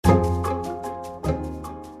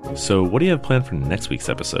So what do you have planned for next week's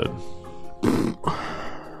episode?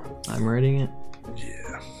 I'm writing it.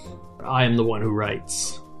 Yeah. I am the one who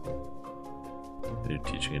writes. You're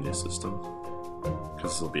teaching a new system?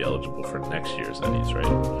 Because this will be eligible for next year's Ennies, right?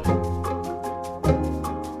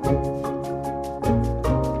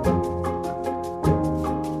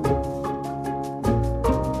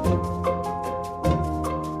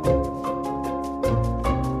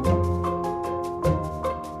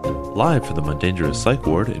 Live for the Mundangerous Psych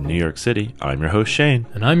Ward in New York City, I'm your host Shane.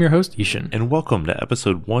 And I'm your host Ishan. And welcome to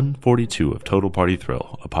episode 142 of Total Party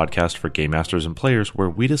Thrill, a podcast for game masters and players where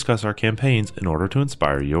we discuss our campaigns in order to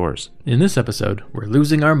inspire yours. In this episode, we're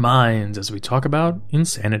losing our minds as we talk about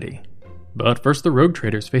insanity. But first, the rogue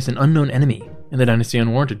traders face an unknown enemy in the Dynasty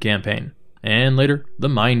Unwarranted campaign. And later, the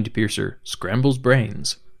Mindpiercer scrambles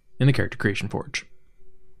brains in the Character Creation Forge.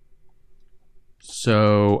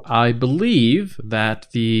 So, I believe that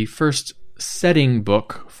the first setting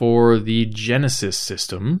book for the Genesis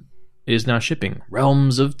system is now shipping.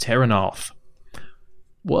 Realms of Terranolf.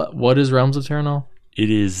 What is Realms of Terranolf? It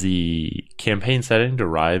is the campaign setting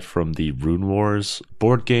derived from the Rune Wars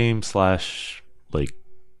board game /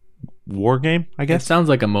 war game, I guess? It sounds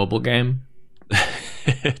like a mobile game.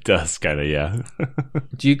 It does, kind of, yeah.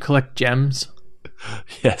 Do you collect gems?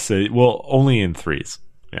 Yes, only in threes.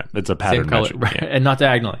 Yeah, it's a pattern Same color, matching. right? Yeah. And not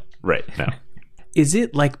diagonally. Right, no. Is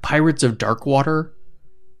it like Pirates of Darkwater,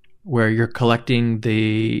 where you're collecting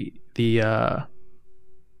the oh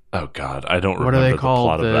God, I don't what remember are they the called?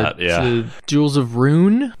 plot of that. Yeah, the Jewels of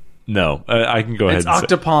Rune. No, I can go ahead. It's and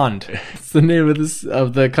Octopond. It's the name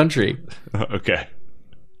of the country. Okay,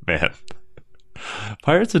 man.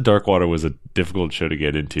 Pirates of Darkwater was a difficult show to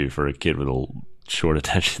get into for a kid with a short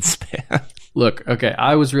attention span. Look, okay,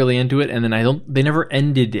 I was really into it, and then they never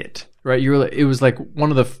ended it, right? It was like one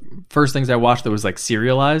of the first things I watched that was like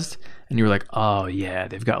serialized, and you were like, oh yeah,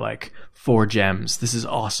 they've got like 4 gems. This is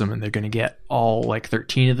awesome, and they're going to get all like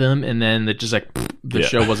 13 of them, and then the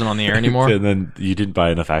show wasn't on the air anymore. And then you didn't buy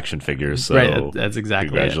enough action figures, so right, that's exactly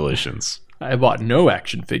congratulations. I bought no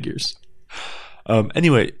action figures.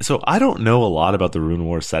 Anyway, so I don't know a lot about the Rune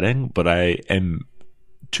War setting, but I am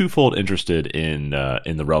twofold interested in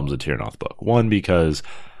the Realms of Terranolf book. One, because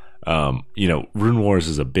Rune Wars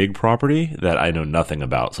is a big property that I know nothing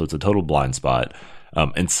about, so it's a total blind spot.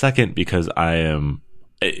 And second, because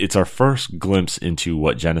it's our first glimpse into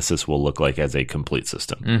what Genesis will look like as a complete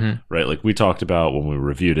system, right? Like we talked about when we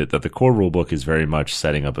reviewed it, that the core rulebook is very much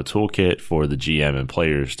setting up a toolkit for the GM and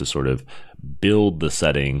players to sort of build the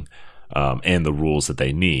setting and the rules that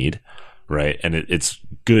they need. Right, and it's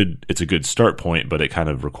good. It's a good start point, but it kind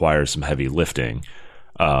of requires some heavy lifting.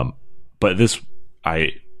 But this,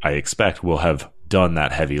 I expect, will have done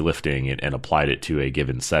that heavy lifting and applied it to a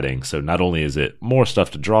given setting. So not only is it more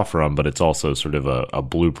stuff to draw from, but it's also sort of a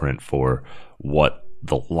blueprint for what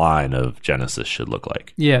the line of Genesis should look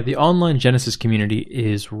like. Yeah, the online Genesis community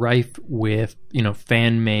is rife with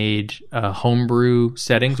fan-made homebrew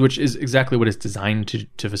settings, which is exactly what it's designed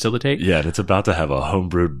to facilitate. Yeah, and it's about to have a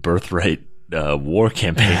homebrewed birthright war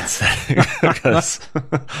campaign setting because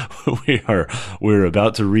we're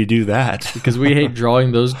about to redo that because we hate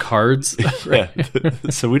drawing those cards. Yeah,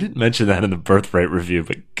 so we didn't mention that in the birthright review,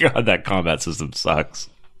 but God, that combat system sucks.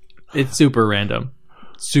 It's super random.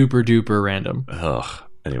 Super duper random. Ugh.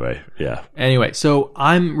 Anyway, yeah. Anyway, so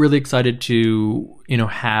I'm really excited to,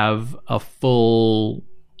 have a full,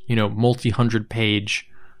 multi-100 page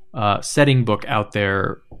setting book out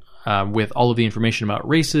there with all of the information about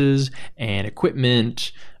races and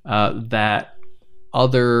equipment that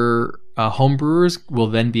other homebrewers will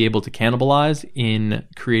then be able to cannibalize in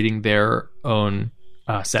creating their own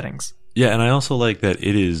settings. Yeah, and I also like that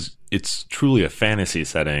it's truly a fantasy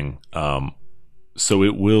setting. So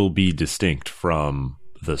it will be distinct from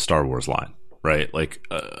the Star Wars line, right? Like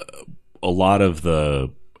a lot of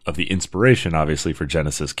the inspiration, obviously, for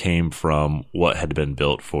Genesis came from what had been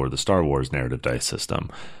built for the Star Wars narrative dice system.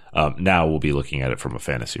 Now we'll be looking at it from a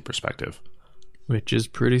fantasy perspective, which is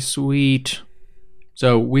pretty sweet.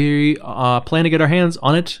 So we plan to get our hands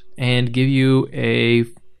on it and give you I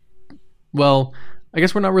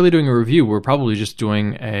guess we're not really doing a review. We're probably just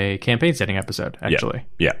doing a campaign setting episode, actually.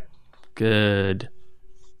 Yeah. Good.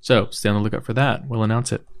 So, stay on the lookout for that. We'll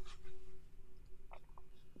announce it.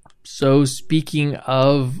 So, speaking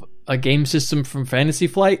of a game system from Fantasy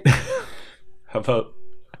Flight. How about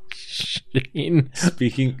Shane?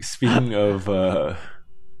 Speaking of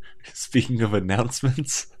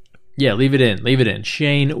announcements. Yeah, leave it in.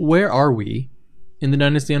 Shane, where are we in the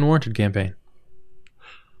Dynasty Unwarranted campaign?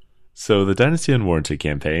 So the Dynasty Unwarranted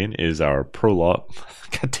campaign is our prologue.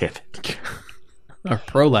 God damn it. Our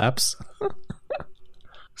prolapse.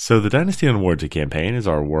 So the Dynasty Unwarranted campaign is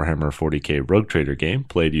our Warhammer 40k Rogue Trader game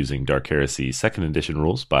played using Dark Heresy 2nd Edition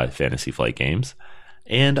rules by Fantasy Flight Games.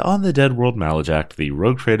 And on the Dead World Malajact, the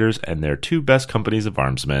Rogue Traders and their two best companies of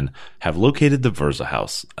armsmen have located the Verza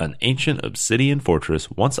House, an ancient obsidian fortress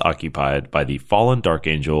once occupied by the fallen Dark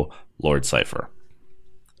Angel, Lord Cypher.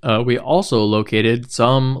 We also located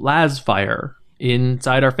some Lasfire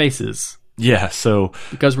inside our faces. Yeah, so...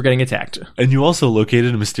 because we're getting attacked. And you also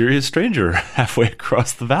located a mysterious stranger halfway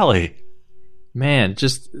across the valley. Man,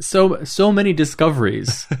 just so many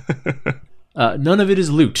discoveries. None of it is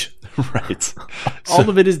loot. Right. All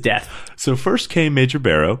of it is death. So first came Major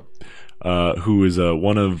Barrow, who is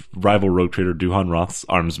one of rival rogue trader Duhan Roth's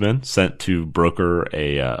armsmen, sent to broker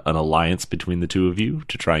an alliance between the two of you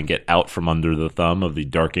to try and get out from under the thumb of the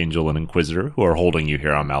Dark Angel and Inquisitor who are holding you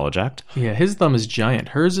here on Malajact. Yeah, his thumb is giant.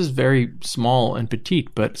 Hers is very small and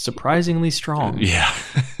petite, but surprisingly strong. Yeah.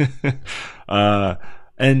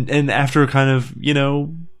 And after kind of,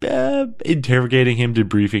 interrogating him,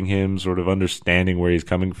 debriefing him, sort of understanding where he's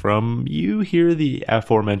coming from, you hear the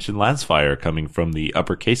aforementioned Lasfire coming from the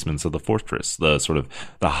upper casements of the fortress, the sort of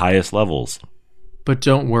the highest levels. But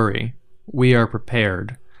don't worry, we are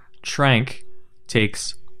prepared. Trank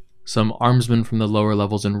takes some armsmen from the lower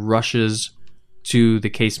levels and rushes to the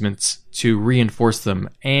casements to reinforce them,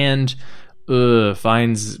 and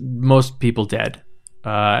finds most people dead.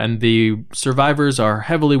 And the survivors are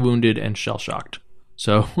heavily wounded and shell-shocked.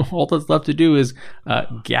 So all that's left to do is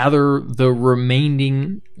gather the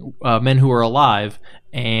remaining men who are alive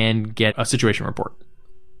and get a situation report.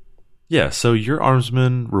 Yeah, so your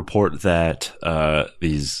armsmen report that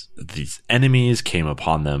these enemies came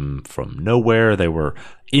upon them from nowhere. They were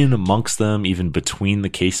in amongst them, even between the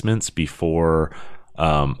casements, before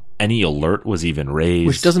any alert was even raised.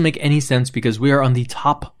 Which doesn't make any sense because we are on the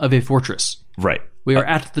top of a fortress. Right. We are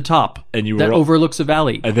at the top and that overlooks a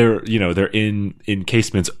valley. And they're in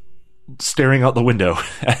casements staring out the window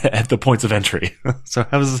at the points of entry. So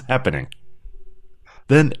how is this happening?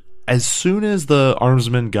 Then as soon as the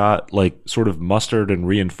armsmen got sort of mustered and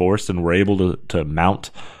reinforced and were able to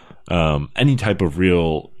mount any type of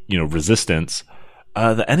real, resistance,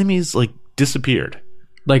 the enemies disappeared.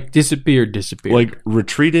 Disappeared.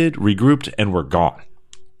 Retreated, regrouped, and were gone.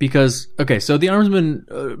 Because, so the armsmen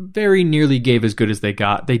very nearly gave as good as they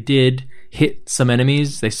got. They did hit some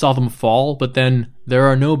enemies. They saw them fall, but then there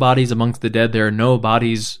are no bodies amongst the dead. There are no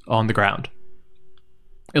bodies on the ground.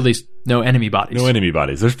 At least, no enemy bodies. No enemy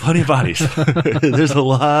bodies. There's plenty of bodies. There's a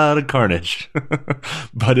lot of carnage.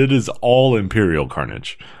 But it is all Imperial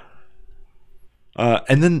carnage.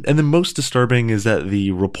 And then most disturbing is that the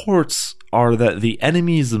reports are that the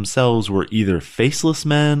enemies themselves were either faceless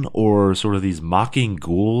men or sort of these mocking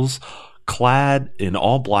ghouls clad in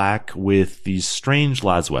all black with these strange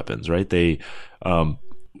las weapons, right? They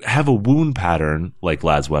have a wound pattern like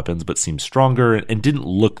las weapons, but seem stronger and didn't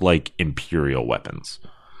look like Imperial weapons.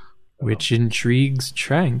 Which intrigues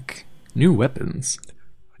Trank. New weapons.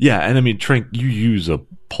 Yeah, and I mean, Trank, you use a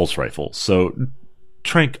pulse rifle, so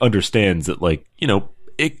Trank understands that,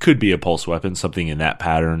 it could be a pulse weapon, something in that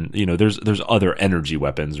pattern. There's other energy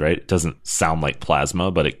weapons, right? It doesn't sound like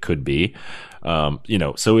plasma, but it could be.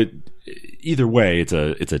 So either way, it's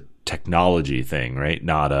a technology thing, right?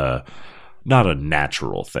 Not a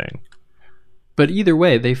natural thing. But either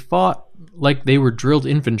way, they fought like they were drilled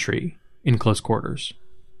infantry in close quarters,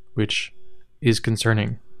 which is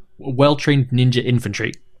concerning. Well-trained ninja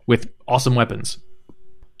infantry with awesome weapons.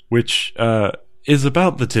 Which is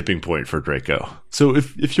about the tipping point for Draco. So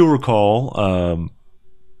if you'll recall,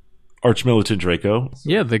 Archmilitant Draco.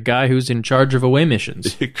 Yeah, the guy who's in charge of away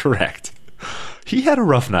missions. Correct. He had a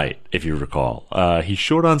rough night, if you recall. He's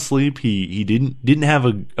short on sleep. He didn't have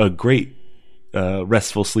a great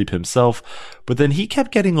restful sleep himself, but then he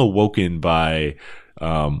kept getting awoken by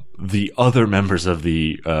the other members of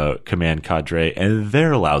the command cadre and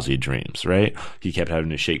their lousy dreams, right? He kept having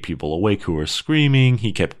to shake people awake who were screaming.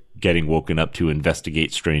 He kept getting woken up to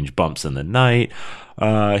investigate strange bumps in the night.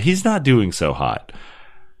 He's not doing so hot.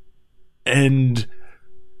 And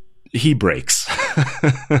he breaks.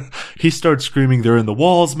 He starts screaming, "They're in the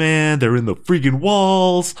walls, man. They're in the freaking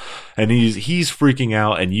walls." And he's freaking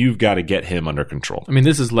out, and you've got to get him under control. I mean,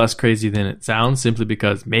 this is less crazy than it sounds, simply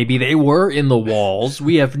because maybe they were in the walls.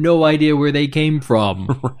 We have no idea where they came from.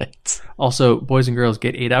 Right. Also, boys and girls,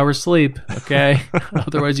 get 8 hours sleep, okay?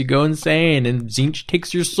 Otherwise you go insane and Zinch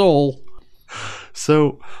takes your soul.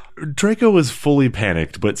 So Draco is fully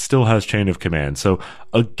panicked, but still has chain of command. So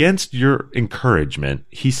against your encouragement,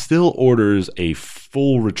 he still orders a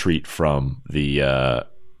full retreat from the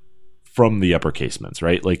upper casements,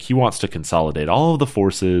 right? He wants to consolidate all of the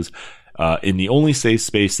forces in the only safe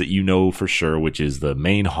space that you know for sure, which is the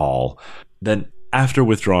main hall, then after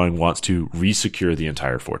withdrawing wants to resecure the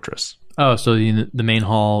entire fortress. Oh, so the main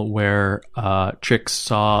hall where Trix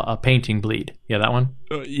saw a painting bleed. Yeah, that one?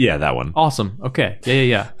 Yeah, that one. Awesome. Okay.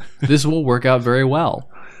 Yeah. This will work out very well.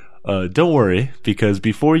 Don't worry, because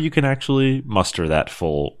before you can actually muster that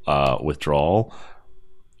full withdrawal,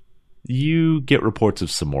 you get reports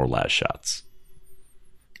of some more last shots.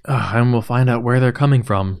 And we'll find out where they're coming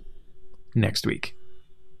from next week.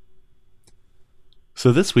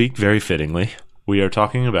 So this week, very fittingly, we are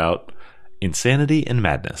talking about insanity and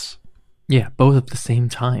madness. Yeah, both at the same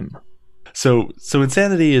time. So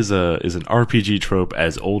insanity is an RPG trope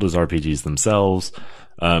as old as RPGs themselves.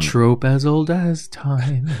 Trope as old as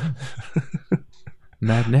time.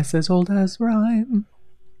 Madness as old as rhyme.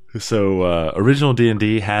 So original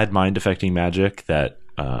D&D had mind-affecting magic that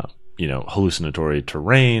hallucinatory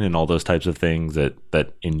terrain and all those types of things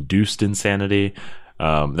that induced insanity.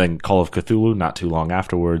 Then Call of Cthulhu, not too long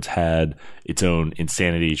afterwards, had its own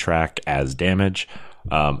insanity track as damage.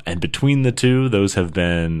 And between the two, those have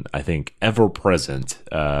been, I think, ever present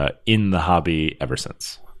in the hobby ever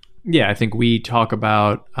since. Yeah, I think we talk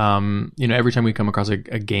about, every time we come across a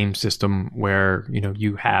game system where,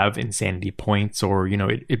 you have insanity points or,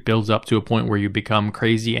 it builds up to a point where you become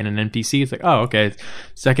crazy and an NPC, it's like, oh, okay,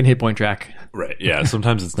 second hit point track. Right, yeah.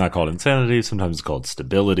 Sometimes it's not called insanity. Sometimes it's called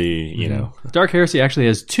stability, you know. Dark Heresy actually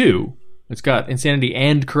has two. It's got insanity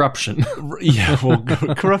and corruption. Yeah, well,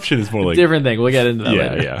 corruption is more like... different thing. We'll get into that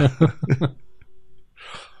later. Yeah.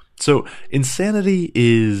 So insanity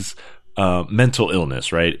is... mental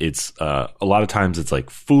illness, right? It's a lot of times it's like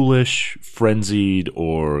foolish, frenzied,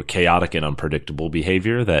 or chaotic and unpredictable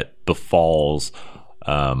behavior that befalls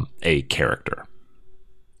a character.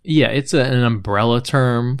 Yeah, it's an umbrella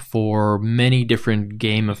term for many different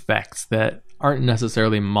game effects that aren't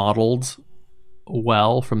necessarily modeled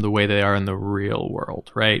well from the way they are in the real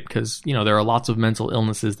world, right? Because there are lots of mental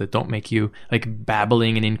illnesses that don't make you like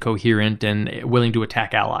babbling and incoherent and willing to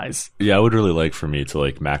attack allies. Yeah, I would really like for me to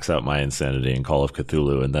like max out my insanity in Call of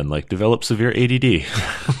Cthulhu and then like develop severe ADD.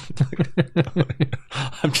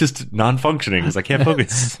 I'm just non-functioning because I can't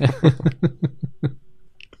focus.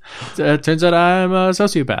 Turns out I'm a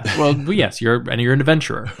sociopath. Well, yes, you're an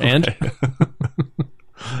adventurer, and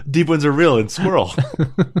deep ones are real and squirrel.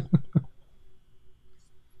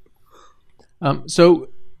 So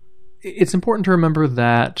it's important to remember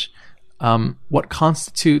that what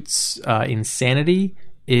constitutes insanity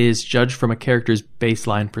is judged from a character's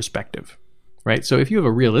baseline perspective, right? So if you have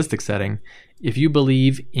a realistic setting, if you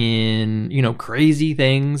believe in, crazy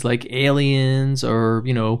things like aliens or,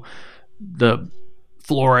 the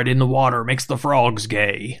fluoride in the water makes the frogs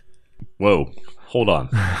gay. Whoa, hold on.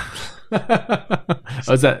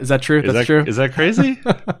 Is that true? That's true? Is that crazy?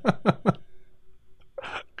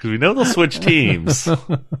 Because we know they'll switch teams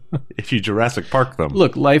if you Jurassic Park them.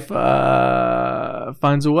 Look, life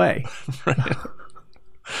finds a way. Right.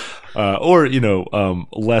 Or,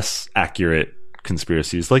 less accurate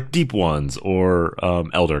conspiracies like deep ones or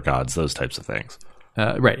elder gods, those types of things.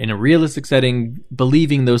 Right. In a realistic setting,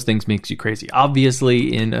 believing those things makes you crazy.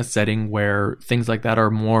 Obviously, in a setting where things like that are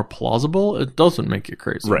more plausible, it doesn't make you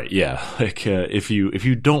crazy. Right. Yeah. Like if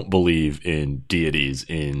you don't believe in deities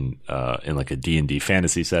in like a D&D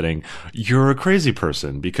fantasy setting, you're a crazy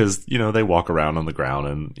person because they walk around on the ground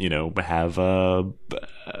and have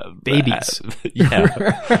babies.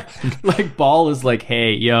 Yeah. Like Ball is like,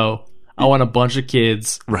 hey, yo, I want a bunch of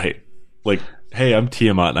kids. Right. Like, hey, I'm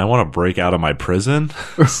Tiamat and I want to break out of my prison,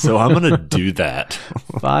 so I'm going to do that.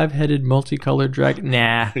 5-headed multicolored dragon?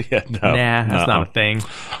 Nah. Yeah, that's not a thing.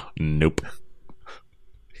 Nope.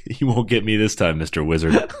 You won't get me this time, Mr.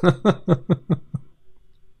 Wizard.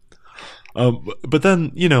 But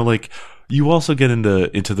then, you also get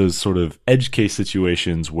into those sort of edge case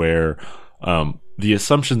situations where the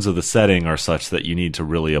assumptions of the setting are such that you need to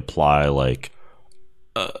really apply like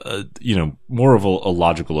more of a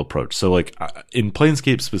logical approach. So like in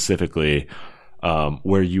Planescape specifically,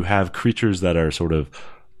 where you have creatures that are sort of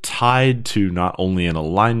tied to not only an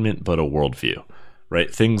alignment, but a worldview,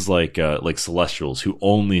 right? Things like Celestials who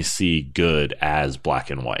only see good as black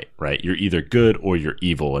and white, right? You're either good or you're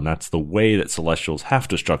evil. And that's the way that Celestials have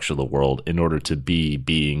to structure the world in order to be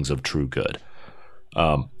beings of true good.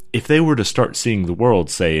 If they were to start seeing the world,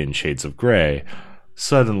 say in shades of gray,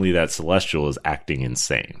 suddenly that Celestial is acting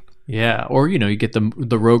insane. Yeah, or you get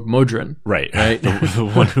the rogue Modron, right?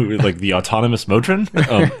 The one who like the autonomous Modron.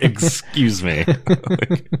 Excuse me,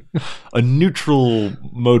 like, a neutral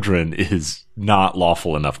Modron is not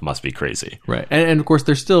lawful enough. Must be crazy, right? And of course,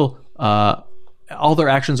 they're still all their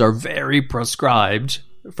actions are very prescribed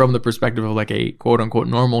from the perspective of like a quote unquote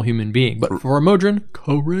normal human being. But for a Modron,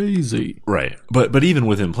 crazy. Right. But even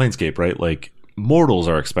within Planescape, right, like mortals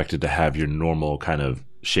are expected to have your normal kind of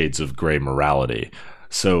shades of gray morality.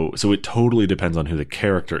 So it totally depends on who the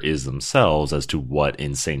character is themselves as to what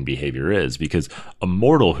insane behavior is, because a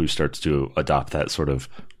mortal who starts to adopt that sort of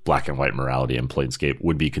black and white morality in Planescape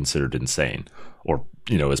would be considered insane, or,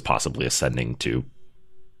 you know, is possibly ascending to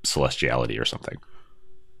celestiality or something.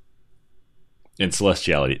 In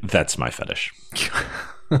celestiality, that's my fetish.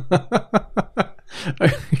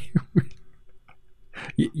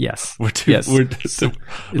 Yes.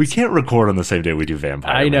 We can't record on the same day we do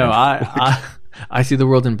Vampire. I know. I see the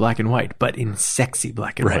world in black and white, but in sexy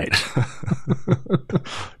black and white.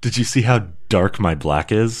 Did you see how dark my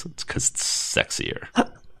black is? It's because it's sexier.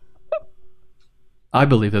 I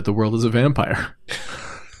believe that the world is a vampire,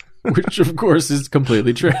 which of course is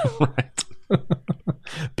completely true. Right.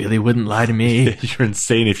 Billy wouldn't lie to me. You're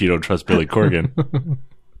insane if you don't trust Billy Corgan.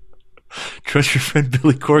 Trust your friend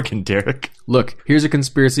Billy Corgan, Derek. Look, here's a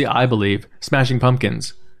conspiracy I believe. Smashing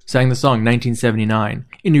Pumpkins sang the song 1979.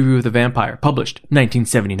 Interview with a Vampire, published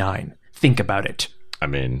 1979. Think about it. I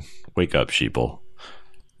mean, wake up, sheeple.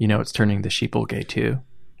 You know it's turning the sheeple gay too.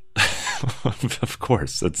 Of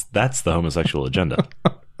course. That's the homosexual agenda.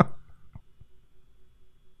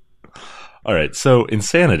 All right, so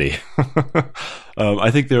insanity.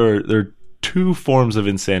 I think there are two forms of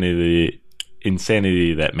insanity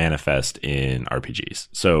that manifest in RPGs.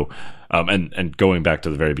 So, and going back to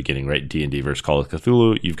the very beginning, right? D&D versus Call of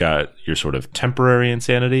Cthulhu, you've got your sort of temporary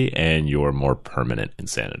insanity and your more permanent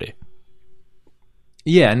insanity.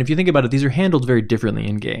 Yeah, and if you think about it, these are handled very differently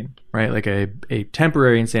in game, right? Like a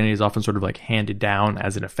temporary insanity is often sort of like handed down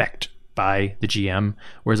as an effect by the GM,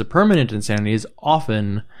 whereas a permanent insanity is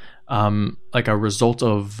often like a result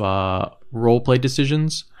of roleplay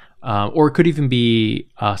decisions, or it could even be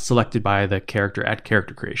selected by the character at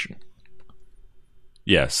character creation.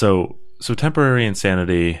 Yeah, so temporary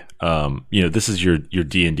insanity, this is your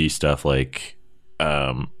D&D stuff, like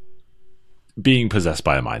being possessed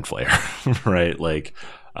by a mind flayer, right? Like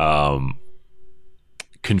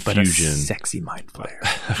confusion. But a sexy mind flayer.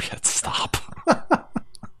 Okay, stop.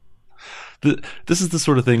 This is the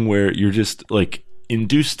sort of thing where you're just like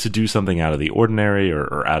induced to do something out of the ordinary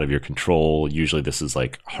or out of your control. Usually this is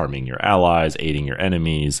like harming your allies, aiding your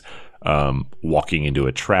enemies, walking into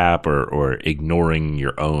a trap or ignoring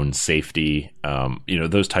your own safety,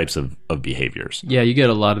 those types of behaviors. Yeah, you get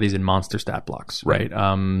a lot of these in monster stat blocks, right?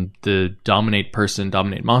 The dominate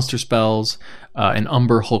monster spells, an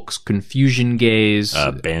Umber Hulk's confusion gaze,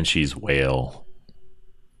 Banshee's wail,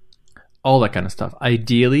 all that kind of stuff.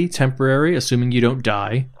 Ideally temporary, assuming you don't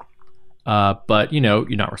die. But you're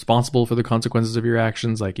not responsible for the consequences of your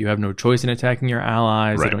actions. Like, you have no choice in attacking your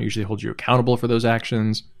allies. Right. They don't usually hold you accountable for those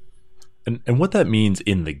actions. And what that means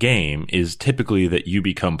in the game is typically that you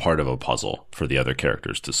become part of a puzzle for the other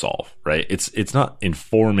characters to solve, right? It's not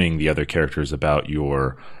informing the other characters about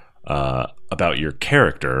your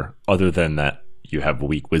character, other than that you have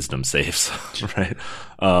weak wisdom saves, right?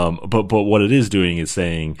 But what it is doing is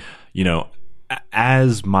saying,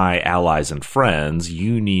 as my allies and friends,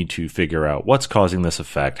 you need to figure out what's causing this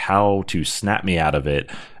effect, how to snap me out of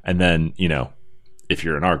it, and then, if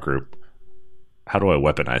you're in our group, how do I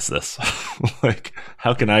weaponize this? Like,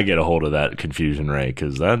 how can I get a hold of that confusion ray?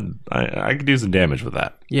 Because I could do some damage with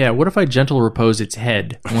that. Yeah, what if I gentle repose its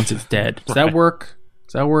head once it's dead? Does that work?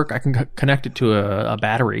 I can connect it to a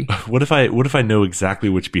battery. What if I know exactly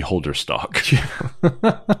which beholder stock? I'm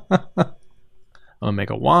gonna make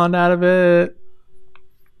a wand out of it.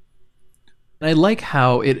 I like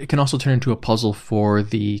how it can also turn into a puzzle for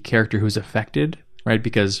the character who's affected, right?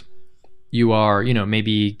 Because you are,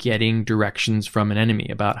 maybe getting directions from an enemy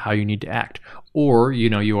about how you need to act. Or,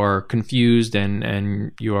 you are confused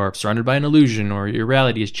and you are surrounded by an illusion, or your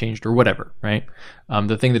reality has changed, or whatever, right?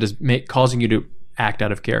 The thing that is causing you to act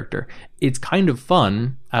out of character. It's kind of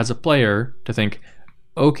fun as a player to think,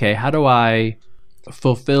 okay, how do I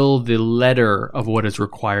fulfill the letter of what is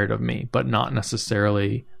required of me, but not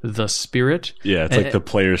necessarily the spirit. Yeah, it's like the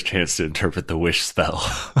player's chance to interpret the wish spell.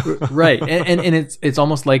 Right. And it's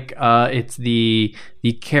almost like it's the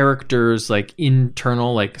character's like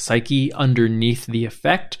internal like psyche underneath the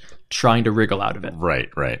effect trying to wriggle out of it.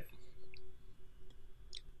 Right.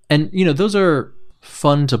 And those are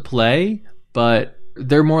fun to play, but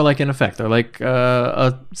they're more like an effect. They're like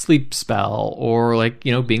a sleep spell, or like,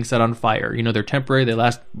 being set on fire. They're temporary. They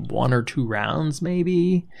last 1 or 2 rounds,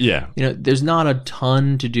 maybe. Yeah. There's not a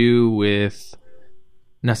ton to do with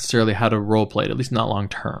necessarily how to roleplay it, at least not long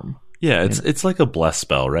term. Yeah, it's like a bless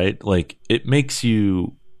spell, right? Like, it makes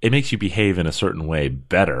you it makes you behave in a certain way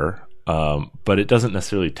better. But it doesn't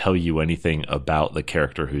necessarily tell you anything about the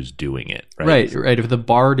character who's doing it, right? Right. If the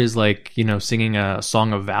bard is like, singing a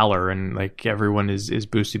song of valor and like everyone is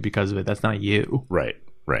boosted because of it, that's not you. Right.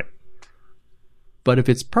 But if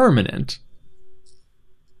it's permanent,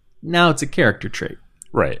 now it's a character trait.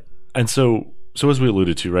 Right. And so as we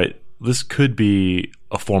alluded to, right, this could be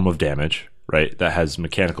a form of damage, right, that has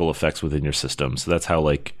mechanical effects within your system. So that's how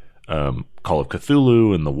like Call of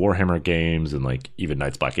Cthulhu and the Warhammer games and like even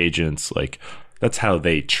Night's Black Agents, like that's how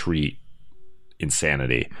they treat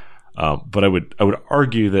insanity. But I would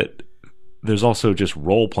argue that there's also just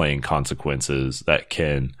role-playing consequences that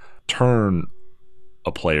can turn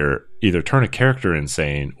a player, either turn a character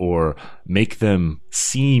insane or make them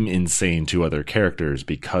seem insane to other characters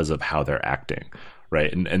because of how they're acting.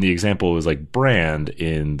 Right. And the example was like Brand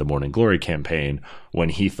in the Morning Glory campaign when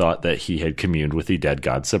he thought that he had communed with the dead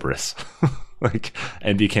god Cerberus,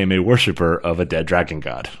 and became a worshiper of a dead dragon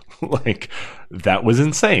god. Like, that was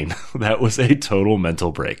insane. That was a total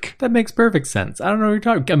mental break. That makes perfect sense. I don't know what you're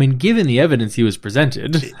talking. I mean, given the evidence he was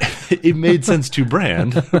presented, it made sense to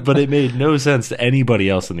Brand, but it made no sense to anybody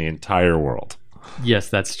else in the entire world. Yes,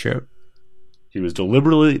 that's true. He was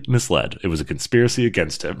deliberately misled. It was a conspiracy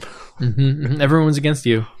against him. Everyone was against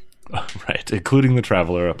you. Right, including the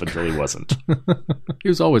Traveler up until he wasn't. He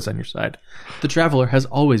was always on your side. The Traveler has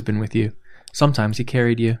always been with you. Sometimes he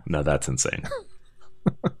carried you. No, that's insane.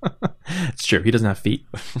 It's true. He doesn't have feet.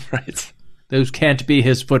 Right. Those can't be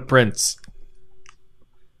his footprints.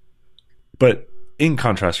 But in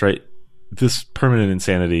contrast, right, this permanent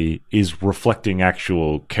insanity is reflecting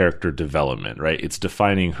actual character development, right? It's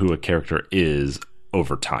defining who a character is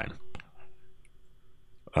over time.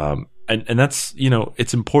 And that's,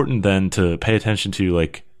 it's important then to pay attention to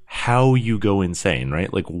like how you go insane,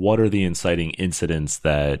 right? Like, what are the inciting incidents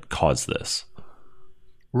that cause this?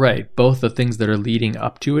 Right. Both the things that are leading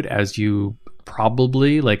up to it as you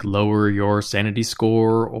probably like lower your sanity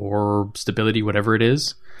score or stability, whatever it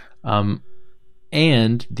is.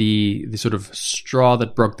 And the sort of straw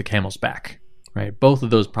that broke the camel's back, right? Both of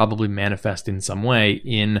those probably manifest in some way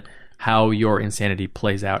in how your insanity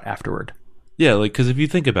plays out afterward. Yeah, like, because if you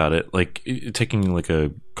think about it, like taking like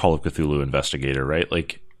a Call of Cthulhu investigator, right?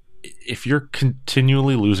 Like, if you're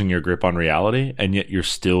continually losing your grip on reality and yet you're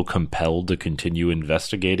still compelled to continue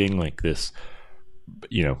investigating like this,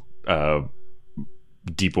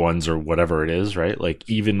 deep ones or whatever it is, right? Like,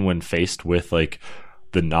 even when faced with like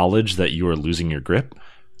the knowledge that you are losing your grip,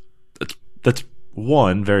 that's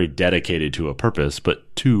one, very dedicated to a purpose,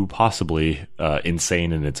 but two, possibly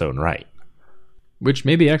insane in its own right. Which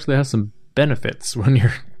maybe actually has some benefits when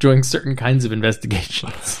you're doing certain kinds of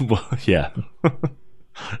investigations. Well, yeah.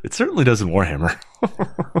 It certainly does in Warhammer.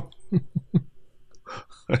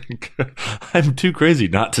 I'm too crazy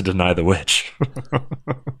not to deny the witch.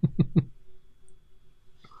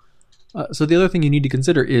 So the other thing you need to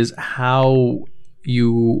consider is how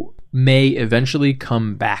you may eventually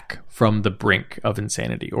come back from the brink of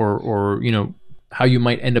insanity, or how you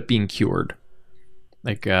might end up being cured.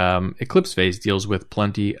 Like Eclipse Phase deals with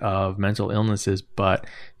plenty of mental illnesses, but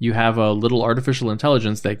you have a little artificial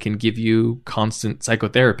intelligence that can give you constant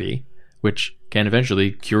psychotherapy, which can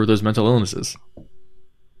eventually cure those mental illnesses.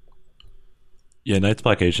 Yeah, Night's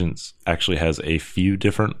Black Agents actually has a few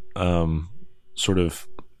different sort of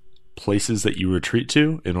places that you retreat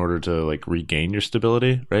to in order to like regain your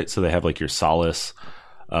stability, right? So they have like your solace,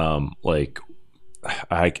 like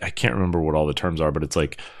I can't remember what all the terms are, but it's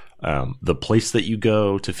like the place that you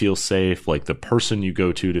go to feel safe, like the person you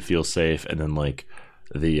go to feel safe, and then like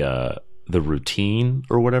the routine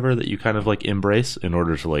or whatever that you kind of like embrace in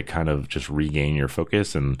order to like kind of just regain your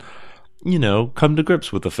focus and come to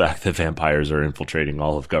grips with the fact that vampires are infiltrating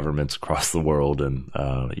all of governments across the world, and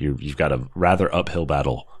you've got a rather uphill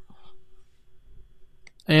battle.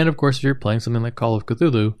 And of course, if you're playing something like Call of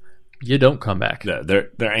Cthulhu, you don't come back. Yeah,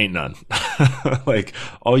 there ain't none. Like,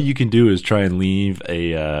 all you can do is try and leave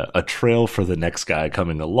a trail for the next guy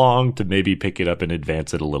coming along to maybe pick it up and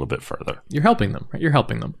advance it a little bit further. You're helping them, right? You're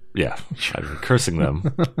helping them. Yeah, I'm cursing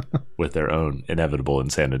them with their own inevitable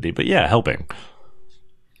insanity, but yeah, helping.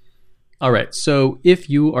 All right, so if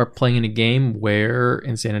you are playing in a game where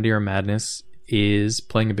insanity or madness is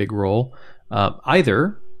playing a big role,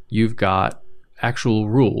 either you've got actual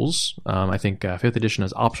rules. I think 5th edition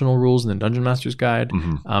has optional rules in the Dungeon Master's Guide.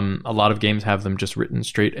 Mm-hmm. A lot of games have them just written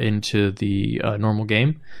straight into the normal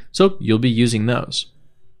game, so you'll be using those.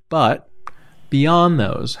 But beyond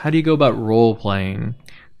those, how do you go about role-playing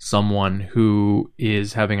someone who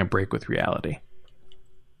is having a break with reality?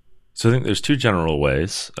 So I think there's two general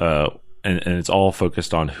ways, and it's all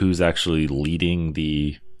focused on who's actually leading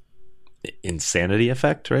the insanity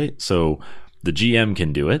effect, right? So the GM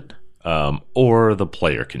can do it, or the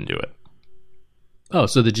player can do it. Oh,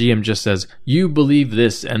 so the GM just says, you believe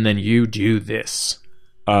this, and then you do this.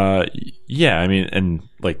 Yeah, I mean, and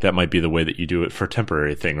like that might be the way that you do it for a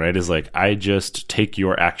temporary thing, right? Is like, I just take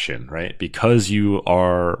your action, right? Because you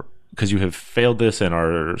have failed this and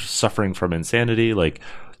are suffering from insanity, like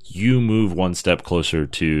you move one step closer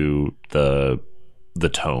to the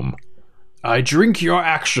tome. I drink your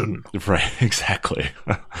action. Right, exactly.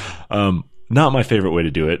 Not my favorite way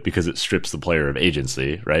to do it because it strips the player of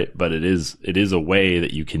agency, right? But it is a way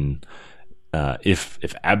that you can,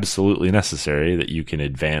 if absolutely necessary, that you can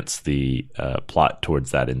advance the plot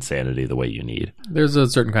towards that insanity the way you need. There's a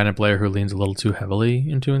certain kind of player who leans a little too heavily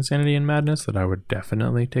into insanity and madness that I would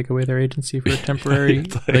definitely take away their agency for a temporary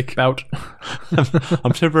like bout.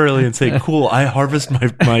 I'm temporarily insane. Cool, I harvest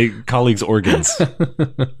my colleagues' organs.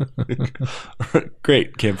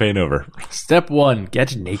 Great, campaign over. Step 1,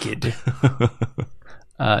 get naked.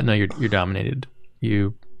 No, you're dominated.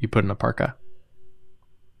 You put in a parka.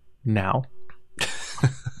 Now.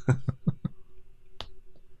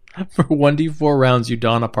 For 1d4 rounds, you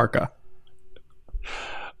don a parka.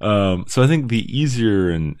 So I think the easier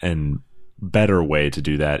and better way to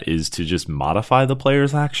do that is to just modify the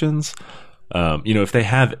player's actions.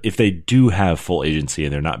 If they do have full agency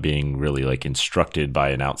and they're not being really like instructed by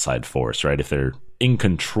an outside force, right? If they're in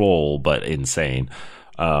control but insane,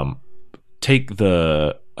 take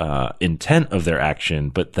the intent of their action,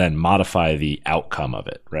 but then modify the outcome of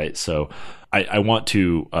it, right? So I want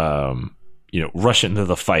to, rush into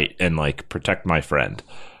the fight and like protect my friend.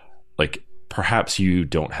 Like perhaps you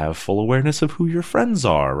don't have full awareness of who your friends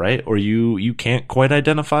are, right? Or you can't quite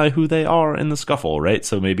identify who they are in the scuffle, right?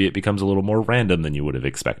 So maybe it becomes a little more random than you would have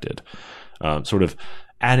expected. Sort of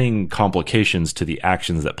adding complications to the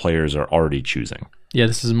actions that players are already choosing. Yeah,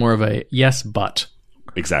 this is more of a yes, but.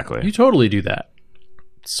 Exactly. You totally do that.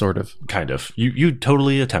 Sort of. Kind of. You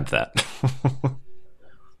totally attempt that.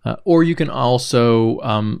 Or you can also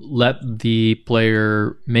let the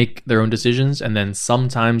player make their own decisions, and then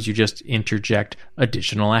sometimes you just interject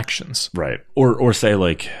additional actions. Right. Or say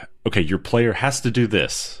like, okay, your player has to do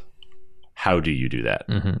this. How do you do that?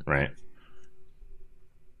 Mm-hmm. Right?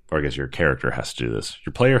 Or I guess your character has to do this.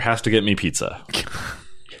 Your player has to get me pizza.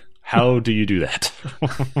 How do you do that?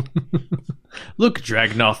 Look,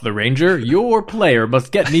 Dragnoth the Ranger, your player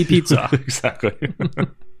must get me pizza. Exactly.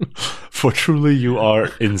 For truly you are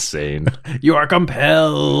insane. You are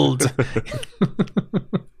compelled.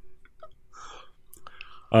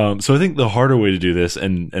 So I think the harder way to do this,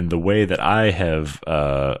 and the way that I have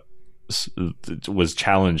was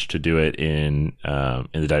challenged to do it in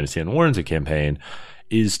the Dynasty and Warren's campaign,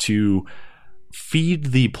 is to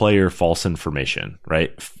feed the player false information,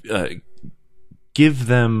 right? Give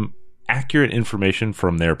them accurate information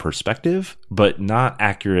from their perspective, but not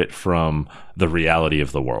accurate from the reality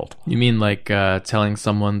of the world. You mean like telling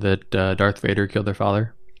someone that Darth Vader killed their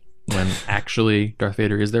father when actually Darth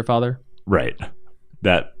Vader is their father? Right.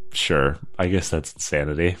 That, sure. I guess that's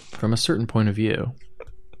insanity. From a certain point of view.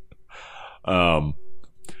 But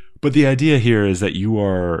the idea here is that you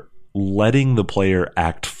are letting the player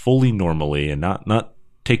act fully normally and not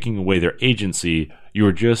taking away their agency.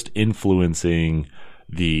 You're just influencing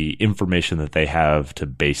the information that they have to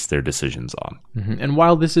base their decisions on. Mm-hmm. And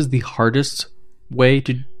while this is the hardest way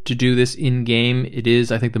to do this in game, it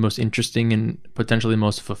is, I think, the most interesting and potentially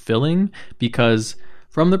most fulfilling, because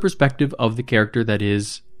from the perspective of the character that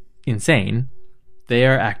is insane, they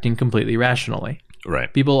are acting completely rationally.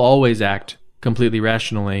 Right. People always act completely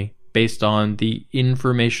rationally based on the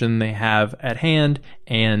information they have at hand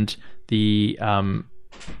and the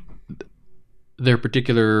their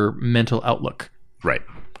particular mental outlook. Right.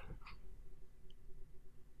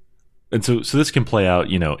 And so this can play out,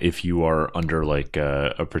 if you are under like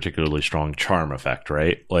a particularly strong charm effect,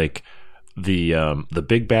 right? Like the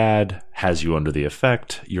big bad has you under the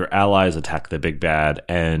effect, your allies attack the big bad,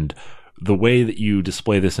 and the way that you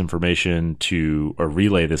display this information or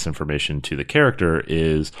relay this information to the character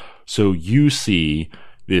is so you see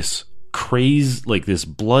this this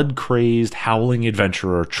blood crazed howling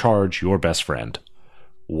adventurer charge your best friend.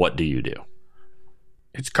 What do you do?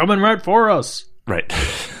 It's coming right for us. Right.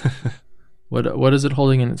 What is it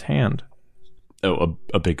holding in its hand? Oh,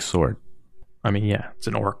 a big sword. I mean, yeah, it's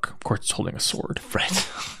an orc. Of course it's holding a sword. Right.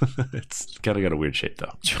 It's kind of got a weird shape,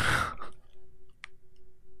 though.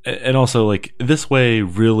 And also, like, this way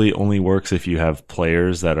really only works if you have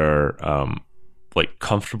players that are,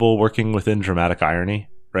 comfortable working within dramatic irony,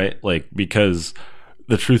 right? Like, because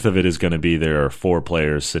the truth of it is going to be there are 4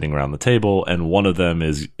 players sitting around the table, and one of them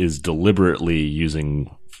is deliberately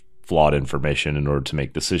using flawed information in order to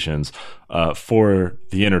make decisions for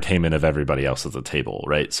the entertainment of everybody else at the table,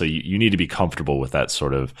 right? So you need to be comfortable with that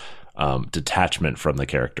sort of detachment from the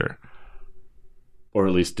character, or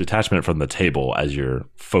at least detachment from the table as you're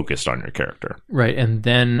focused on your character. Right, and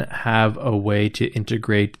then have a way to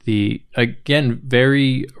integrate the, again,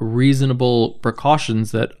 very reasonable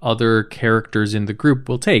precautions that other characters in the group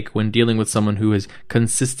will take when dealing with someone who is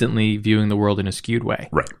consistently viewing the world in a skewed way.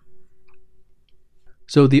 Right.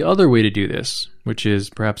 So the other way to do this, which is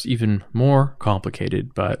perhaps even more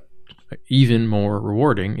complicated but even more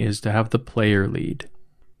rewarding, is to have the player lead.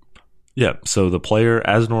 Yeah, so the player,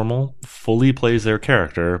 as normal, fully plays their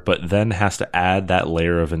character, but then has to add that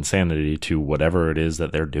layer of insanity to whatever it is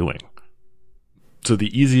that they're doing. So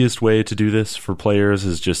the easiest way to do this for players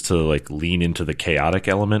is just to lean into the chaotic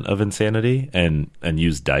element of insanity and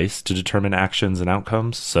use dice to determine actions and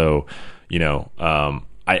outcomes. So,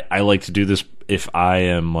 I like to do this if I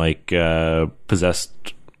am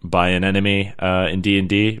possessed by an enemy in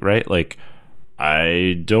D&D, right?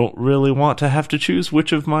 I don't really want to have to choose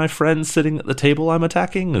which of my friends sitting at the table I'm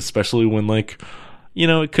attacking, especially when, it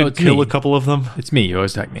could kill me. a couple of them. It's me. You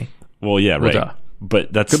always attack me. Well, yeah, right. Duh.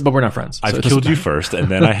 But But we're not friends. I've so killed you first, and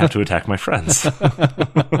then I have to attack my friends.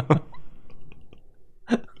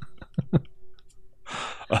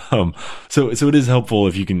 So it is helpful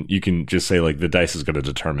if you can just say the dice is going to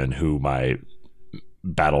determine who my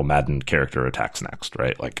battle maddened character attacks next,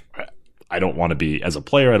 right? I don't want to be, as a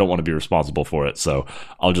player, I don't want to be responsible for it, so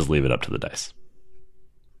I'll just leave it up to the dice.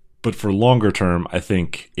 But for longer term, I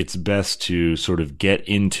think it's best to sort of get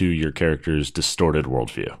into your character's distorted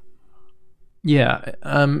worldview. Yeah,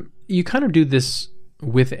 you kind of do this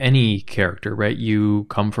with any character, right? You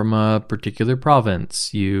come from a particular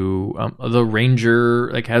province. You, the ranger,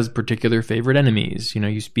 has particular favorite enemies.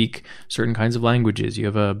 You speak certain kinds of languages. You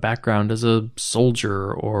have a background as a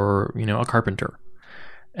soldier or, a carpenter.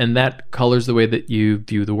 And that colors the way that you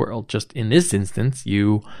view the world. Just in this instance,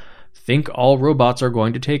 you think all robots are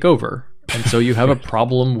going to take over. And so you have a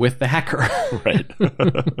problem with the hacker. Right.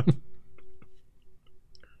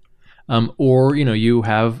 Or, you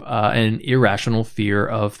have an irrational fear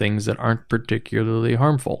of things that aren't particularly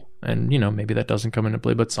harmful. And, maybe that doesn't come into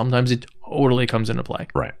play, but sometimes it totally comes into play.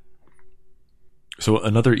 Right. So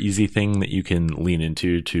another easy thing that you can lean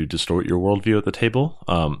into to distort your worldview at the table,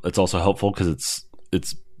 it's also helpful because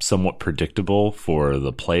it's somewhat predictable for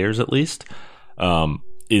the players, at least,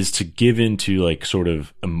 is to give into sort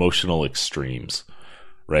of emotional extremes,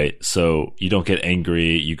 right? So you don't get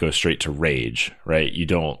angry, you go straight to rage, right? You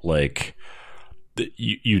don't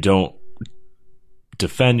you don't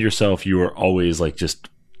defend yourself. You are always just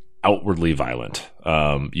outwardly violent.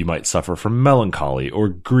 You might suffer from melancholy or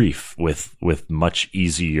grief with much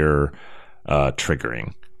easier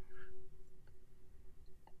triggering.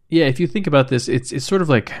 Yeah, if you think about this, it's sort of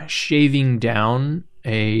like shaving down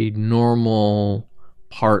a normal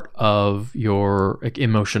part of your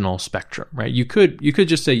emotional spectrum, right? You could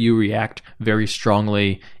just say you react very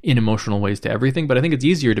strongly in emotional ways to everything, but I think it's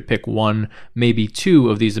easier to pick one, maybe two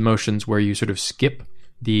of these emotions where you sort of skip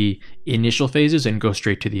the initial phases and go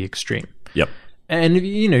straight to the extreme. Yep. And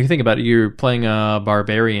you think about it, you're playing a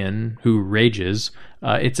barbarian who rages.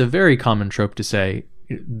 It's a very common trope to say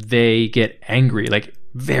they get angry,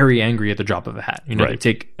 very angry at the drop of a hat. They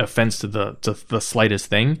take offense to the slightest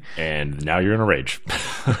thing. And now you're in a rage.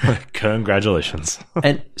 Congratulations.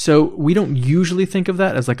 And so we don't usually think of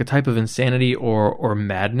that as a type of insanity or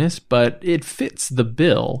madness, but it fits the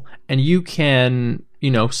bill. And you can,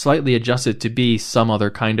 slightly adjust it to be some other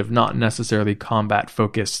kind of not necessarily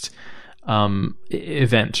combat-focused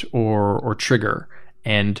event or trigger.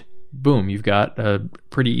 And boom, you've got a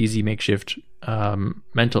pretty easy makeshift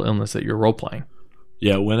mental illness that you're role-playing.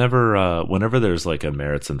 Yeah, whenever there's a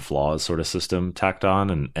merits and flaws sort of system tacked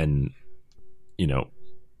on and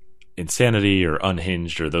insanity or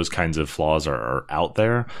unhinged or those kinds of flaws are out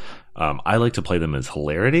there, I like to play them as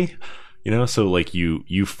hilarity. So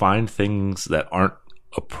you find things that aren't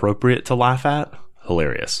appropriate to laugh at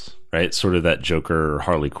hilarious, right? Sort of that Joker or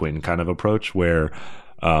Harley Quinn kind of approach where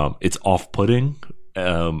it's off-putting,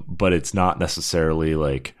 but it's not necessarily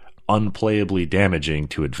unplayably damaging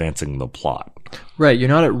to advancing the plot. Right, you're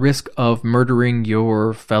not at risk of murdering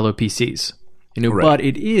your fellow PCs, right. But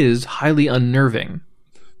it is highly unnerving.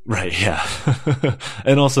 Right, yeah.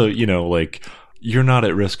 And also, you're not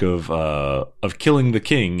at risk of killing the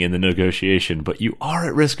king in the negotiation, but you are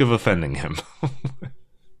at risk of offending him.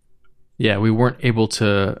 Yeah, we weren't able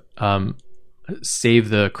to save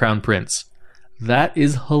the crown prince. That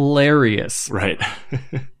is hilarious. Right.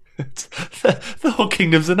 The whole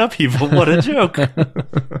kingdom's in upheaval. What a joke.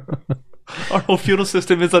 Our whole feudal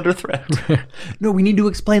system is under threat. No, we need to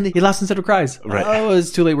explain that he laughs instead of cries. Right. Oh,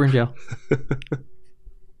 it's too late. We're in jail.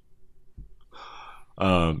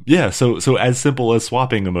 So as simple as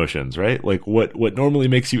swapping emotions, right? Like what normally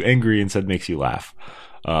makes you angry instead makes you laugh.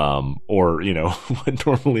 Or, what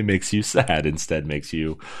normally makes you sad instead makes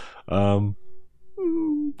you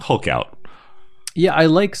Hulk out. Yeah, I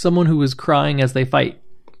like someone who is crying as they fight.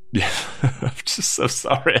 Yeah, I'm just so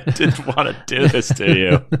sorry. I didn't want to do this to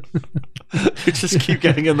you. You just keep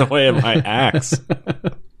getting in the way of my axe.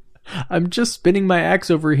 I'm just spinning my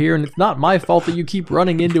axe over here, and it's not my fault that you keep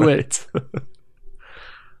running into it.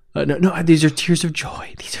 No, these are tears of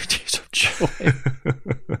joy. These are tears of joy.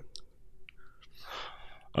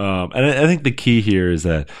 And I think the key here is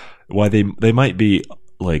that why they might be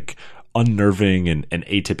like unnerving and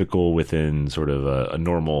atypical within sort of a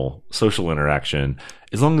normal social interaction,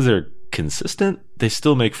 as long as they're consistent, they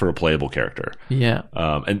still make for a playable character. Yeah.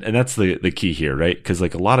 And that's the key here, right? Because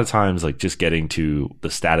like a lot of times, like just getting to the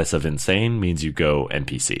status of insane means you go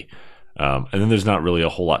NPC, and then there's not really a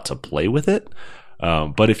whole lot to play with it.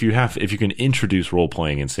 But if you can introduce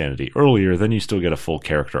role-playing insanity earlier, then you still get a full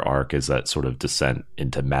character arc as that sort of descent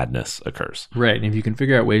into madness occurs. Right. And if you can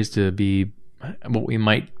figure out ways to be what we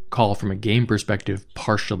might call from a game perspective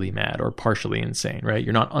partially mad or partially insane, right?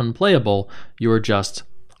 You're not unplayable. You're just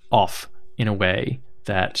off in a way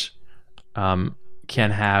that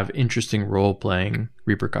can have interesting role-playing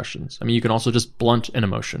repercussions. I mean, you can also just blunt an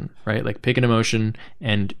emotion, right? Like pick an emotion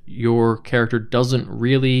and your character doesn't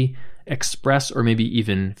really express or maybe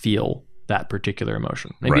even feel that particular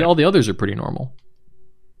emotion. Maybe all the others are pretty normal.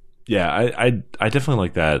 Yeah, I definitely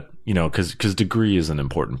like that, because degree is an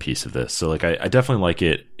important piece of this. So like I definitely like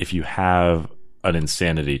it if you have an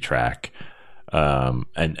insanity track,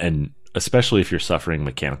 and especially if you're suffering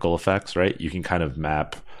mechanical effects, right? You can kind of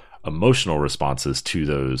map emotional responses to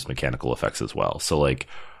those mechanical effects as well. So like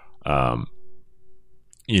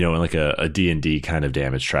in like a D&D kind of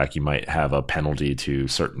damage track, you might have a penalty to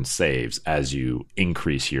certain saves as you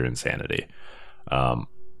increase your insanity.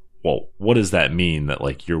 Well, what does that mean? That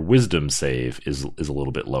like your wisdom save is a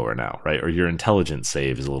little bit lower now, right? Or your intelligence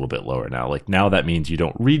save is a little bit lower now. Like now that means you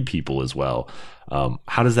don't read people as well.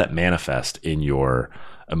 How does that manifest in your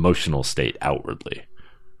emotional state outwardly?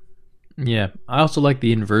 Yeah, I also like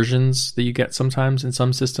the inversions that you get sometimes in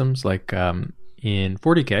some systems, like in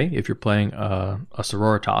 40K, if you're playing a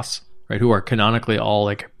sororitas, right, who are canonically all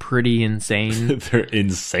like pretty insane. They're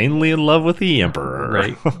insanely in love with the emperor,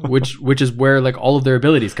 right? Which is where like all of their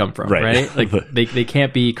abilities come from, right? Like they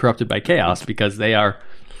can't be corrupted by chaos because they are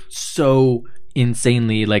so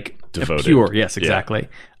insanely like devoted. Pure. Yes, exactly.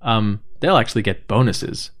 Yeah. They'll actually get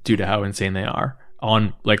bonuses due to how insane they are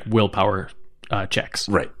on like willpower checks.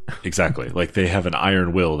 Right. Exactly. Like they have an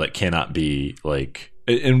iron will that cannot be like,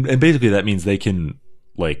 and basically that means they can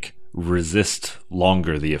like resist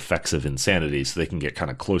longer the effects of insanity, so they can get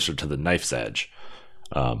kind of closer to the knife's edge.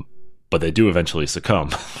 But they do eventually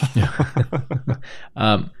succumb.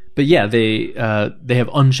 But yeah, they have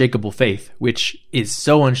unshakable faith, which is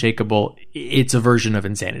so unshakable, it's a version of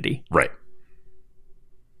insanity. Right.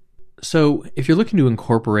 So if you're looking to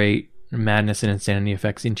incorporate madness and insanity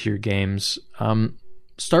effects into your games,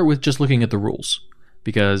 start with just looking at the rules,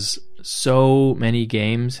 because so many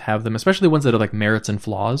games have them, especially ones that are like merits and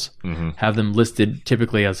flaws, have them listed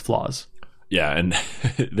typically as flaws. Yeah, and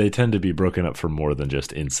they tend to be broken up for more than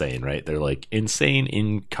just insane, right? They're like insane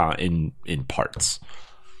in parts.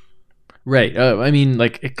 Right. I mean,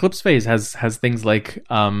 like Eclipse Phase has things like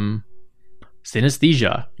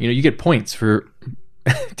synesthesia. You get points for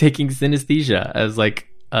taking synesthesia as like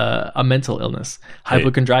a mental illness.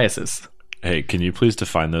 Hypochondriasis. Hey, can you please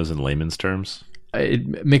define those in layman's terms?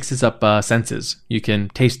 It mixes up senses. You can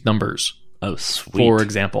taste numbers. Oh, sweet. For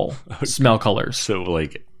example, smell colors. So,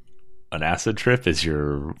 like, an acid trip is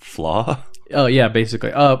your flaw? Oh, yeah,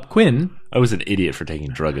 basically. Quinn. I was an idiot for taking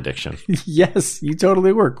drug addiction. Yes, you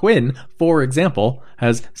totally were. Quinn, for example,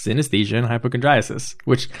 has synesthesia and hypochondriasis,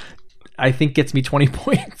 which I think gets me 20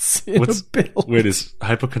 points in a build. Wait, is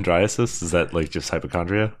hypochondriasis, is that like just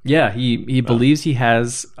hypochondria? Yeah, he believes he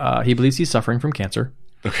believes he's suffering from cancer.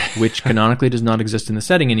 Okay. Which canonically does not exist in the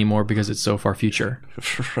setting anymore because it's so far future.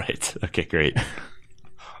 Right. Okay, great.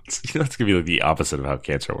 That's going to be like the opposite of how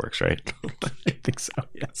cancer works, right? I think so,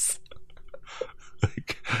 yes.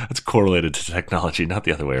 That's correlated to technology, not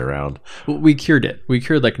the other way around. Well, we cured it. We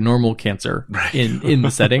cured like normal cancer in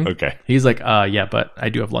the setting. Okay. He's like, yeah, but I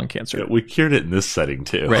do have lung cancer. Yeah, we cured it in this setting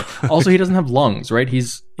too. Right. Also, he doesn't have lungs, right?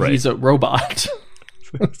 He's a robot.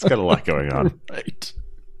 It's got a lot going on. Right.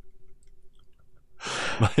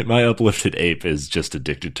 My uplifted ape is just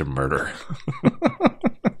addicted to murder.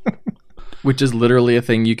 Which is literally a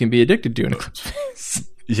thing you can be addicted to in Eclipse Phase.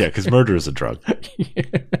 Yeah, because murder is a drug,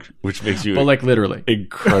 which makes you like literally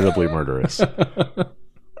incredibly murderous.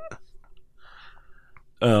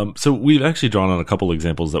 So we've actually drawn on a couple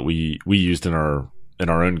examples that we used in our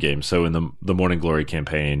own game. So in the Morning Glory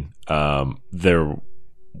campaign,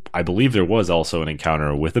 I believe there was also an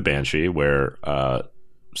encounter with a banshee where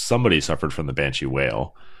somebody suffered from the banshee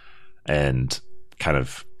wail and kind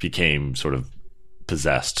of became sort of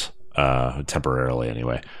possessed temporarily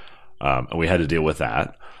anyway. And we had to deal with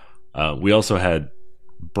that. We also had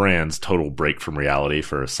Brand's total break from reality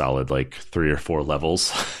for a solid 3 or 4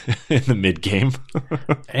 levels in the mid game.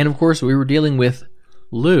 And of course, we were dealing with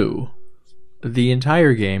Lou the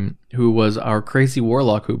entire game, who was our crazy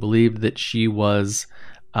warlock who believed that she was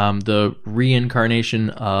the reincarnation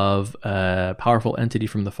of a powerful entity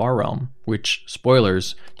from the Far Realm, which,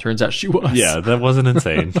 spoilers, turns out she was. Yeah, that wasn't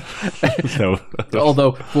insane. No.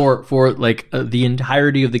 Although for the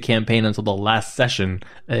entirety of the campaign until the last session,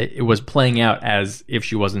 it was playing out as if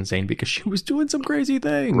she was insane because she was doing some crazy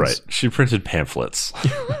things. Right. She printed pamphlets.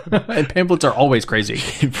 And pamphlets are always crazy.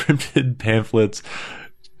 She printed pamphlets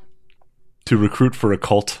to recruit for a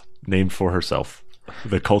cult named for herself,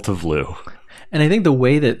 the Cult of Lou. And I think the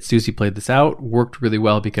way that Susie played this out worked really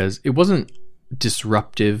well because it wasn't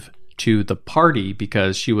disruptive to the party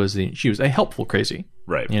because she was a helpful crazy.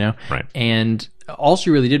 Right. Right. And all she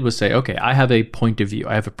really did was say, okay, I have a point of view.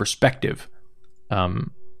 I have a perspective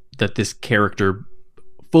that this character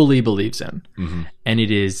fully believes in. Mm-hmm. And it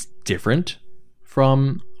is different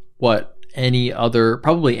from what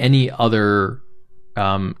probably any other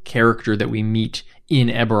character that we meet in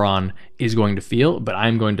Eberron is going to feel, but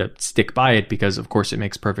I'm going to stick by it because, of course, it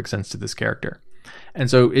makes perfect sense to this character. And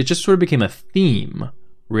so it just sort of became a theme,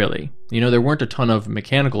 really. There weren't a ton of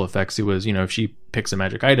mechanical effects. It was, if she picks a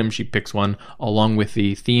magic item, she picks one along with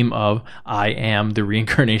the theme of, I am the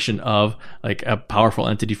reincarnation of, a powerful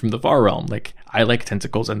entity from the Far Realm. I like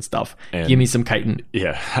tentacles and stuff. And give me some chitin.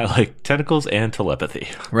 Yeah, I like tentacles and telepathy.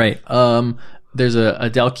 Right. There's a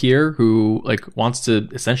Dalkier who wants to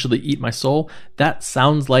essentially eat my soul. That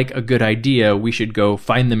sounds like a good idea. We should go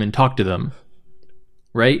find them and talk to them.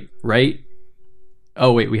 Right?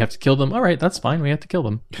 Oh, wait, we have to kill them? All right, that's fine. We have to kill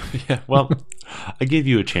them. Yeah, well, I gave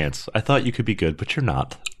you a chance. I thought you could be good, but you're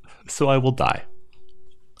not. So I will die.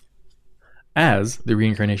 As the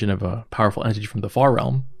reincarnation of a powerful entity from the Far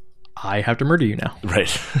Realm, I have to murder you now.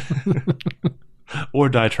 Right. Or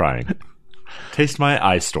die trying. Taste my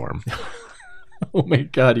ice storm. Oh my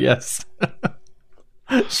god, yes.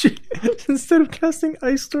 She, instead of casting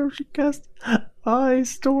Ice Storm, she cast Ice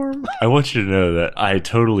Storm. I want you to know that I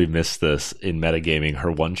totally missed this in metagaming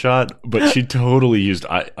her one shot, but she totally used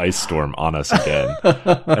Ice Storm on us again.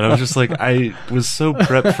 And I was just like, I was so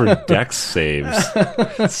prepped for Dex saves.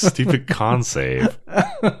 Stupid con save.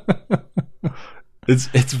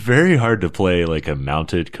 It's very hard to play a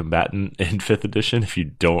mounted combatant in 5th edition if you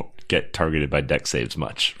don't get targeted by Dex saves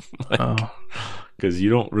much. Because you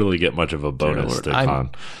don't really get much of a bonus to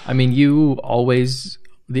con. I mean,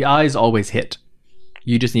 the eyes always hit.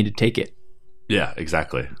 You just need to take it. Yeah,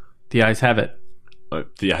 exactly. The eyes have it.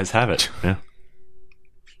 The eyes have it. Yeah.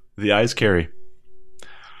 The eyes carry.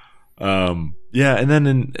 Yeah, and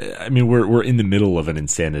then we're in the middle of an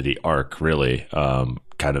insanity arc, really.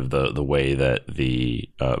 Kind of the way that the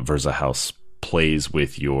Verza House plays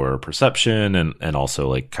with your perception and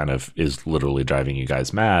also kind of is literally driving you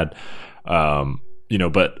guys mad.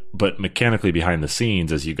 But mechanically behind the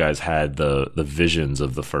scenes, as you guys had the visions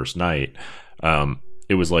of the first night,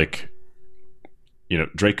 it was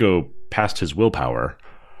Draco passed his willpower,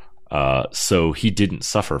 so he didn't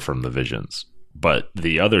suffer from the visions, but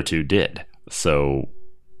the other two did. So,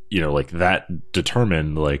 that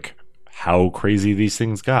determined how crazy these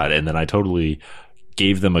things got. And then I totally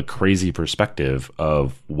gave them a crazy perspective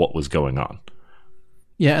of what was going on.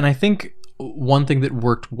 Yeah. And I think one thing that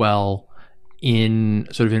worked well in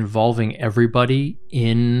sort of involving everybody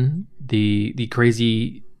in the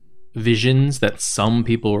crazy visions that some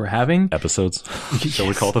people were having. Episodes, shall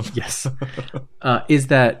we call them? Yes. Is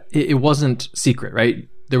that it wasn't secret, right?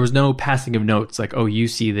 There was no passing of notes oh, you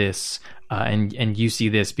see this and you see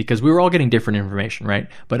this, because we were all getting different information, right?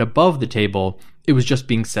 But above the table, it was just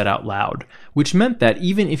being said out loud, which meant that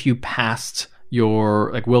even if you passed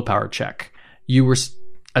your willpower check, you were,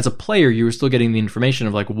 as a player, you were still getting the information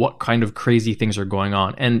of what kind of crazy things are going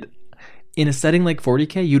on. And in a setting like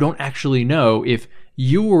 40K, you don't actually know if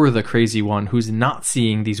you were the crazy one who's not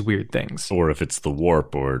seeing these weird things, or if it's the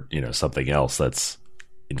warp or something else that's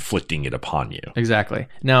inflicting it upon you. Exactly.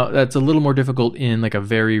 Now that's a little more difficult in a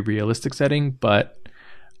very realistic setting, but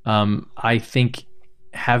I think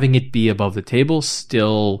having it be above the table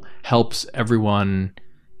still helps everyone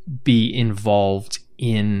be involved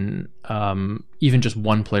in even just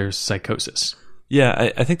one player's psychosis.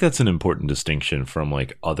 Yeah, I think that's an important distinction from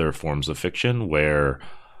like other forms of fiction where,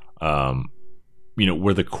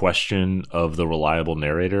 where the question of the reliable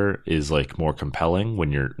narrator is like more compelling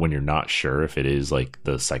when you're not sure if it is like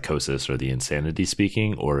the psychosis or the insanity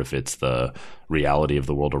speaking, or if it's the reality of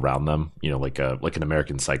the world around them. Like an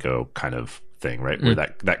American Psycho kind of thing, right? Where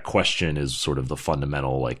that question is sort of the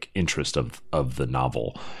fundamental like interest of the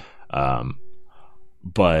novel.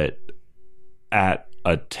 But at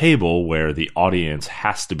a table where the audience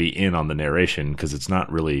has to be in on the narration because it's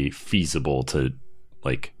not really feasible to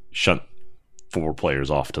like shut 4 players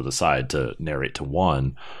off to the side to narrate to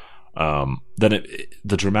one, then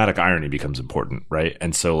the dramatic irony becomes important, right?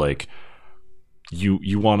 And so like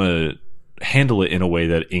you want to handle it in a way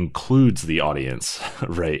that includes the audience,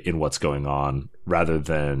 right, in what's going on rather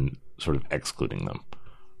than sort of excluding them.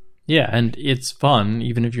 Yeah, and it's fun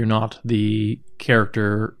even if you're not the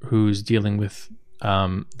character who's dealing with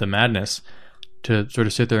the madness, to sort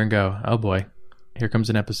of sit there and go, oh boy, here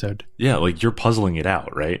comes an episode. Yeah, like you're puzzling it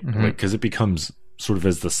out, right? Mm-hmm. Like, because it becomes sort of,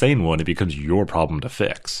 as the sane one, it becomes your problem to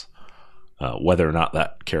fix. Whether or not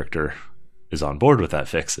that character is on board with that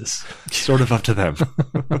fix is sort of up to them.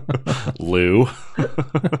 Lou.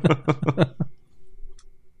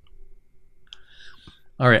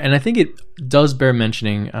 All right, and I think it does bear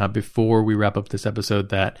mentioning before we wrap up this episode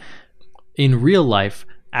that in real life,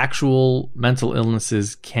 actual mental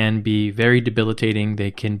illnesses can be very debilitating.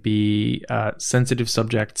 They can be sensitive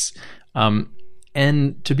subjects.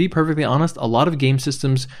 And to be perfectly honest, a lot of game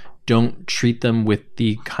systems don't treat them with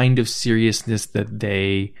the kind of seriousness that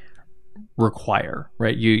they require,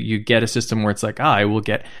 right? You get a system where it's like, I will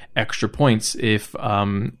get extra points if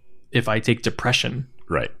I take depression.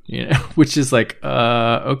 Right. Which is like,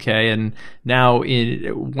 okay. And now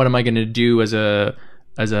what am I going to do as a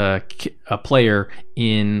player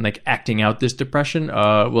in like acting out this depression?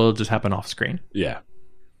 Well, it'll just happen off screen. Yeah.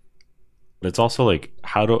 But it's also like,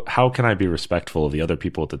 how can I be respectful of the other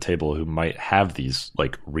people at the table who might have these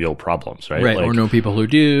like real problems, right? Right. Like, or know people who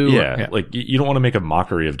do. Yeah. Like you don't want to make a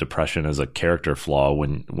mockery of depression as a character flaw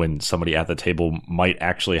when somebody at the table might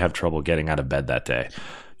actually have trouble getting out of bed that day.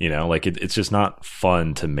 Like it's just not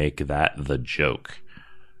fun to make that the joke.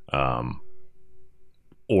 Or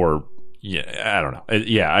yeah, I don't know.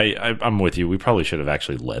 Yeah, I'm with you. We probably should have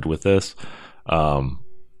actually led with this.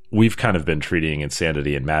 We've kind of been treating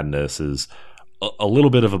insanity and madness as a little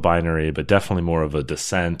bit of a binary, but definitely more of a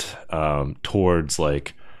descent towards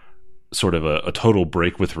like sort of a total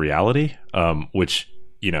break with reality, which,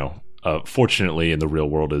 fortunately in the real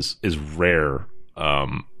world is rare,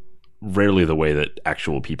 rarely the way that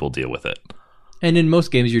actual people deal with it. And in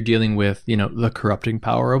most games, you're dealing with, the corrupting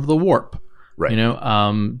power of the warp. Right.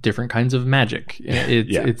 Different kinds of magic.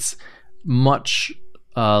 It's much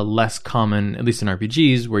less common, at least in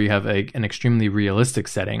RPGs, where you have an extremely realistic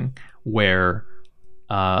setting where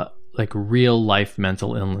like real life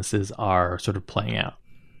mental illnesses are sort of playing out.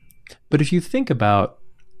 But if you think about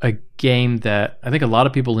a game that I think a lot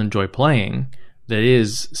of people enjoy playing that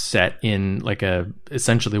is set in like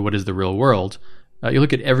essentially what is the real world, you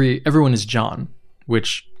look at Everyone is John,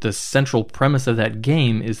 which the central premise of that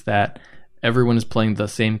game is that everyone is playing the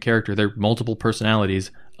same character. They're multiple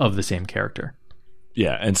personalities of the same character.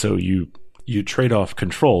 Yeah, and so you trade off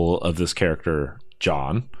control of this character,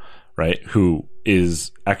 John, right, who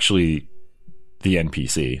is actually the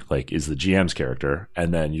NPC, like is the GM's character,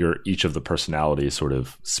 and then you're each of the personalities sort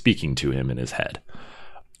of speaking to him in his head.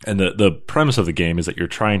 And the premise of the game is that you're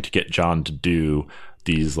trying to get John to do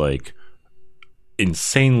these like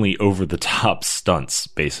insanely over the top stunts,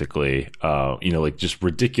 basically, like just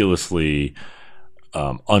ridiculously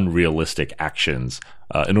unrealistic actions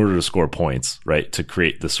in order to score points, right, to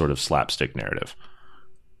create this sort of slapstick narrative.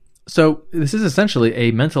 So this is essentially a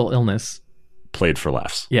mental illness played for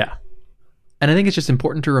laughs. Yeah. And I think it's just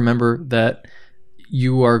important to remember that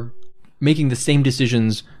you are making the same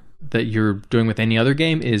decisions that you're doing with any other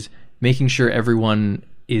game, is making sure everyone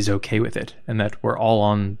is okay with it and that we're all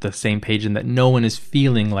on the same page and that no one is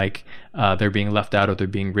feeling like they're being left out or they're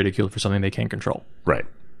being ridiculed for something they can't control. Right.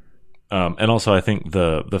 And also I think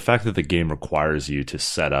the fact that the game requires you to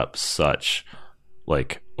set up such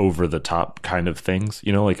like over the top kind of things,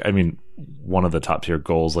 like, I mean, one of the top tier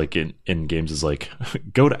goals like in games is like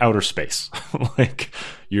go to outer space. Like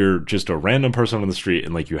you're just a random person on the street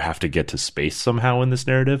and like you have to get to space somehow in this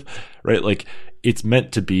narrative, right? Like it's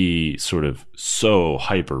meant to be sort of so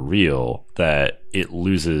hyper real that it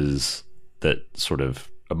loses that sort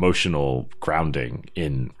of emotional grounding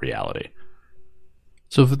in reality.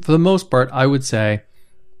 So for the most part, I would say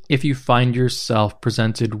if you find yourself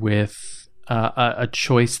presented with a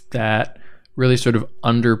choice that really sort of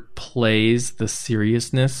underplays the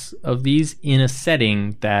seriousness of these in a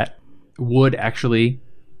setting that would actually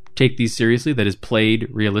take these seriously, that is played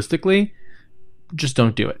realistically, just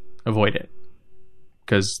don't do it. Avoid it.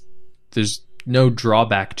 Because there's no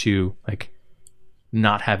drawback to like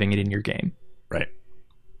not having it in your game. Right.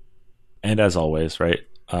 And as always, right,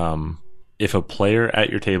 if a player at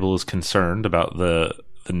your table is concerned about the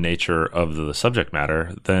nature of the subject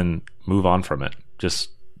matter, then move on from it. Just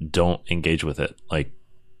don't engage with it. Like,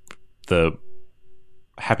 the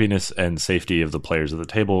happiness and safety of the players at the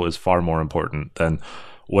table is far more important than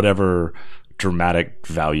whatever dramatic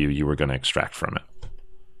value you were going to extract from it.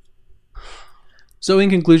 So in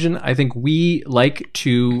conclusion, I think we like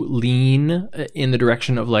to lean in the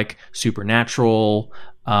direction of like supernatural,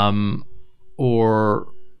 or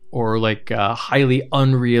like highly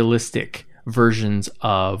unrealistic versions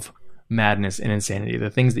of madness and insanity. The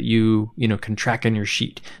things that you can track on your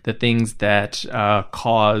sheet, the things that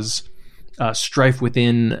cause strife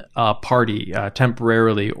within a party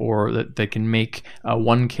temporarily, or that can make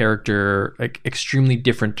one character like extremely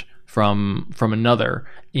different from another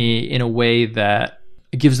in a way that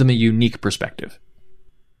gives them a unique perspective.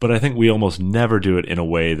 But I think we almost never do it in a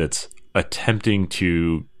way that's attempting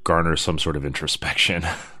to garner some sort of introspection,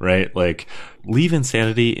 right? Like, leave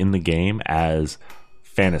insanity in the game as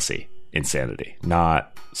fantasy insanity,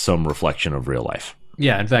 not some reflection of real life.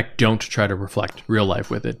 Yeah, in fact, don't try to reflect real life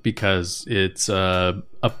with it, because it's a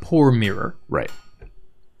poor mirror. Right.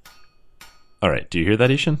 All right, do you hear that,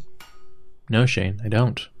 Ishan? No, Shane, I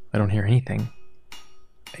don't. I don't hear anything.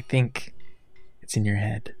 I think it's in your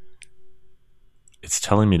head. It's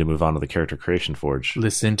telling me to move on to the Character Creation Forge.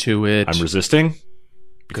 Listen to it. I'm resisting,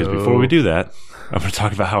 because before we do that, I'm going to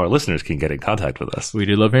talk about how our listeners can get in contact with us. We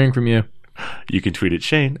do love hearing from you. You can tweet at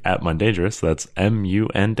Shane at Mundangerous. That's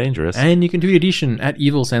MUN Dangerous. And you can tweet at Ishan at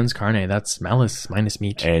Evil Sans Carne. That's malice minus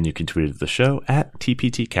meat. And you can tweet at the show at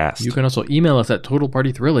TPTcast. You can also email us at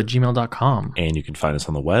totalpartythrill@gmail.com. And you can find us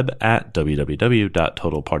on the web at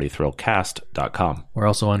www.totalpartythrillcast.com. We're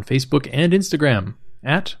also on Facebook and Instagram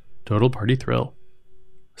at Total Party Thrill.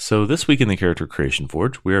 So this week in the Character Creation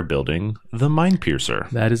Forge, we are building the Mindpiercer.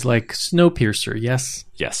 That is like Snowpiercer, yes?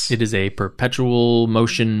 Yes. It is a perpetual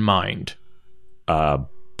motion mind.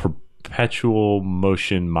 Perpetual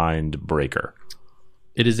motion mind breaker.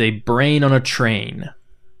 It is a brain on a train.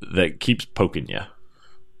 That keeps poking you.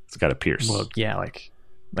 It's got a pierce. Well, yeah, like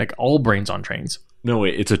all brains on trains. No,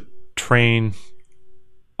 wait, it's a train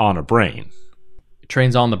on a brain.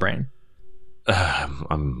 Trains on the brain.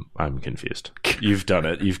 I'm confused. You've done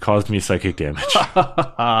it. You've caused me psychic damage.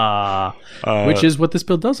 Which is what this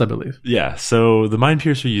build does, I believe. Yeah, so the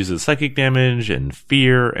Mindpiercer uses psychic damage and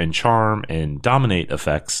fear and charm and dominate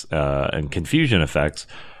effects and confusion effects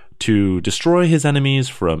to destroy his enemies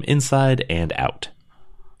from inside and out.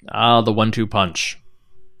 The 1-2 punch.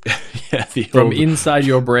 Yeah, from inside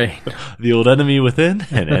your brain. The old enemy within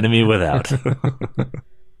and enemy without.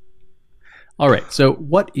 All right, so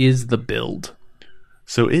what is the build?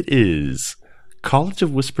 So it is College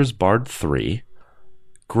of Whispers Bard 3,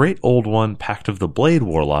 Great Old One Pact of the Blade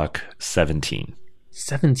Warlock 17.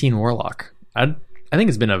 17 Warlock. I think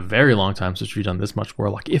it's been a very long time since we've done this much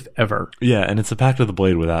Warlock, if ever. Yeah, and it's a Pact of the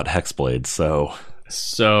Blade without Hexblade, so...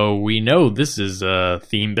 So we know this is a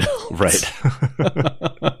theme build. Right.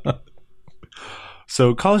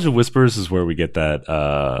 So College of Whispers is where we get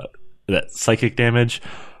that psychic damage.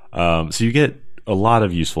 So you get a lot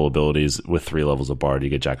of useful abilities with 3 levels of Bard. You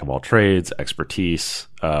get Jack of all trades, expertise,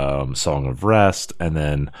 Song of Rest, and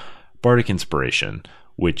then Bardic Inspiration,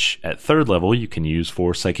 which at 3rd level you can use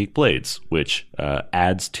for Psychic Blades, which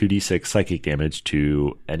adds 2d6 psychic damage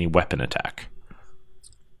to any weapon attack.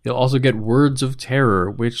 You'll also get Words of Terror,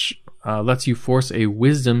 which lets you force a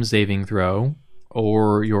Wisdom saving throw,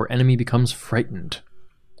 or your enemy becomes frightened,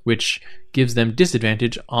 which gives them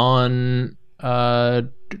disadvantage on...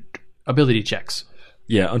 ability checks.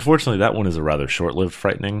 Yeah, unfortunately, that one is a rather short-lived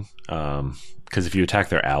frightening, because if you attack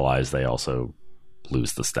their allies, they also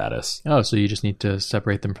lose the status. Oh, so you just need to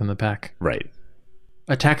separate them from the pack. Right.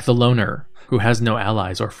 Attack the loner, who has no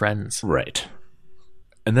allies or friends. Right.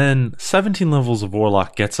 And then 17 levels of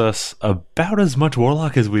Warlock gets us about as much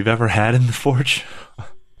Warlock as we've ever had in the Forge.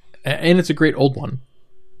 And it's a great old one.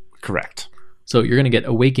 Correct. So you're going to get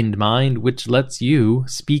Awakened Mind, which lets you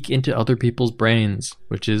speak into other people's brains,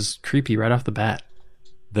 which is creepy right off the bat.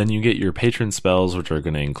 Then you get your patron spells, which are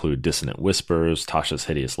going to include Dissonant Whispers, Tasha's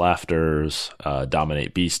Hideous Laughters,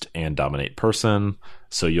 Dominate Beast, and Dominate Person.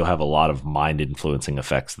 So you'll have a lot of mind-influencing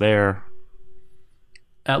effects there.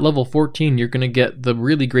 at level 14, you're going to get the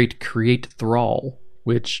really great Create Thrall,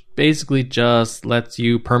 which basically just lets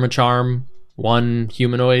you permacharm one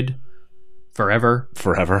humanoid forever.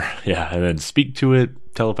 Forever, yeah. And then speak to it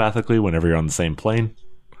telepathically whenever you're on the same plane.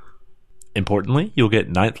 Importantly, you'll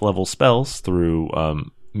get 9th level spells through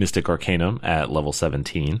Mystic Arcanum at level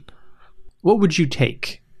 17. What would you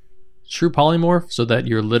take? True Polymorph, so that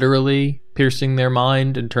you're literally piercing their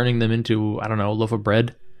mind and turning them into, I don't know, a loaf of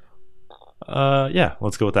bread? Yeah,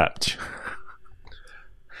 let's go with that.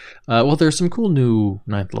 Well, there's some cool new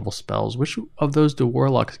 9th level spells. Which of those do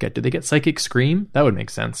Warlocks get? Do they get Psychic Scream? That would make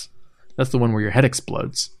sense. That's the one where your head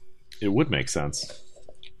explodes. It would make sense.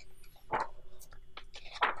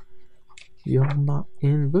 You're my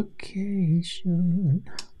invocation.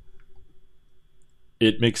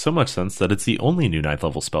 It makes so much sense that it's the only new 9th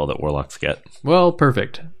level spell that Warlocks get. Well,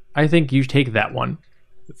 perfect. I think you take that one.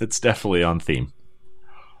 It's definitely on theme.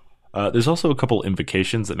 There's also a couple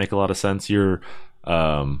invocations that make a lot of sense. You're,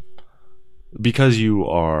 because you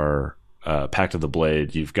are Pact of the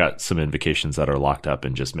Blade, you've got some invocations that are locked up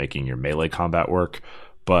in just making your melee combat work.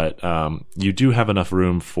 But you do have enough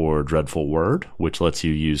room for Dreadful Word, which lets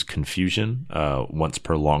you use Confusion once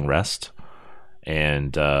per long rest,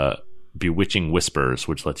 and Bewitching Whispers,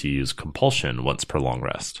 which lets you use Compulsion once per long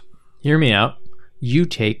rest. Hear me out. You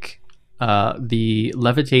take the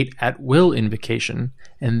Levitate at Will invocation,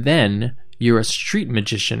 and then you're a street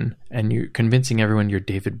magician, and you're convincing everyone you're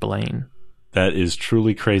David Blaine. That is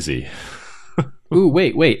truly crazy. Ooh,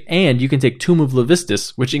 wait. And you can take Tomb of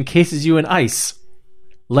Levistus, which encases you in ice.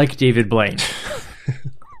 Like David Blaine.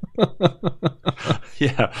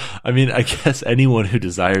 Yeah, I mean, I guess anyone who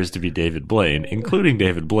desires to be David Blaine, including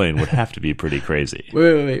David Blaine, would have to be pretty crazy.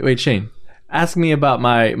 Wait, Shane. Ask me about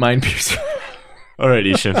my Mindpiercer. All right,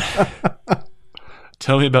 Ishan.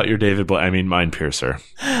 Tell me about your Mindpiercer.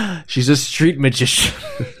 She's a street magician.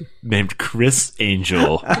 Named Chris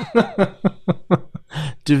Angel.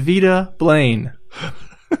 Davida Blaine.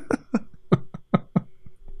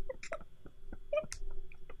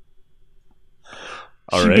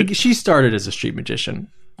 She started as a street magician,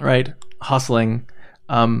 right? Hustling,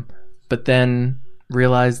 but then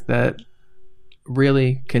realized that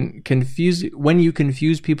really when you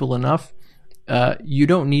confuse people enough, you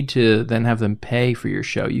don't need to then have them pay for your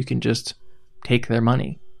show. You can just take their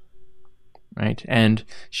money, right? And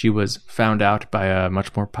she was found out by a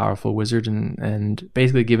much more powerful wizard and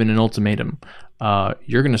basically given an ultimatum.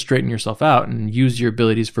 You're going to straighten yourself out and use your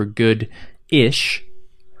abilities for good-ish,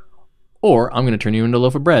 or I'm going to turn you into a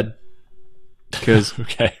loaf of bread. Because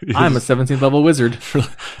okay. I'm a 17th level wizard.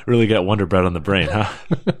 Really got Wonder Bread on the brain, huh?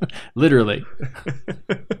 Literally.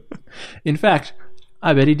 In fact,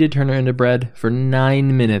 I bet he did turn her into bread for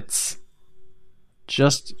 9 minutes.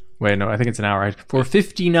 I think it's an hour. Right? For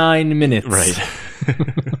 59 minutes. Right.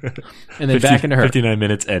 And then back into her. 59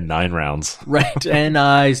 minutes and 9 rounds. Right. And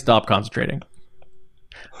I stopped concentrating.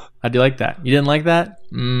 How'd you like that? You didn't like that?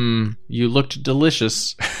 You looked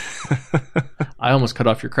delicious. I almost cut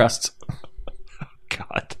off your crust.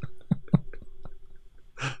 God.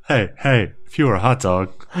 Hey, if you were a hot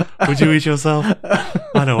dog, would you eat yourself?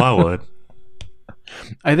 I know I would.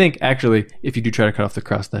 I think, actually, if you do try to cut off the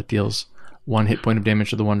crust, that deals 1 hit point of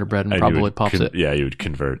damage to the Wonder Bread and probably pops it. Yeah, you would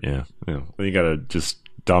convert, yeah. Well, you gotta just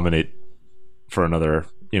dominate for another,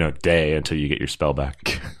 day until you get your spell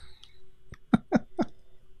back.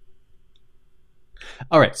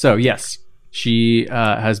 All right, so yes, she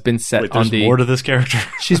has been set on the... There's more to this character?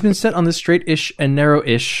 She's been set on the straight-ish and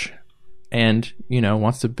narrow-ish, and,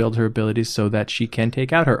 wants to build her abilities so that she can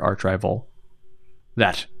take out her arch-rival.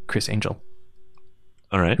 That, Chris Angel.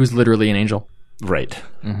 All right. Who's literally an angel. Right.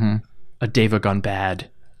 Mm-hmm. A Deva gone bad.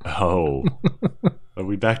 Oh. Are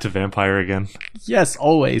we back to vampire again? Yes,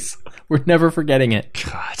 always. We're never forgetting it.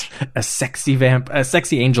 God. A sexy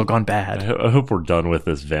angel gone bad. I hope we're done with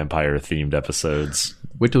this vampire-themed episodes.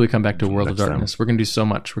 Wait till we come back to World of Darkness. We're going to do so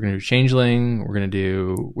much. We're going to do Changeling. We're going to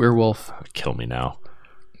do Werewolf. Kill me now.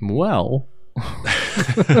 Well.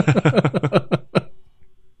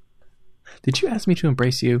 Did you ask me to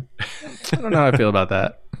embrace you? I don't know how I feel about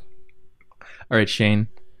that. All right, Shane.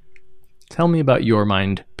 Tell me about your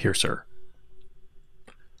Mindpiercer.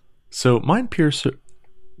 So Mindpiercer...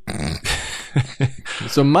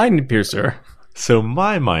 So Mindpiercer. So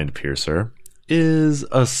my Mindpiercer is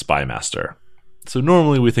a spy master. So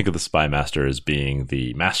normally we think of the spy master as being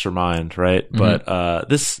the mastermind, right? Mm-hmm. But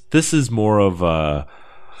this is more of a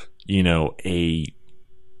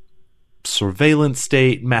surveillance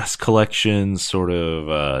state, mass collection, sort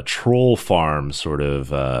of troll farm, sort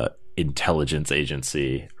of intelligence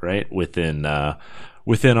agency, right? Within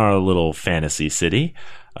our little fantasy city.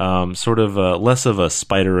 sort of less of a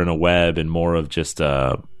spider in a web and more of just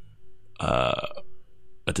a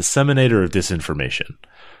disseminator of disinformation.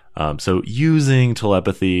 So using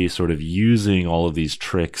telepathy, sort of using all of these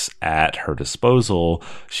tricks at her disposal,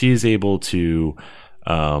 she is able to,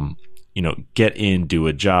 get in, do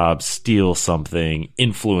a job, steal something,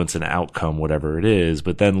 influence an outcome, whatever it is,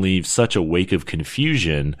 but then leave such a wake of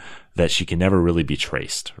confusion that she can never really be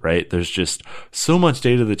traced, right? There's just so much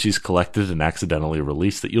data that she's collected and accidentally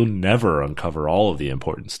released that you'll never uncover all of the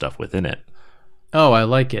important stuff within it. Oh, I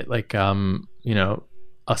like it. Like,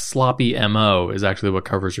 a sloppy MO is actually what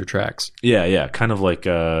covers your tracks. Yeah. Kind of like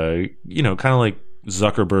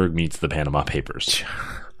Zuckerberg meets the Panama Papers.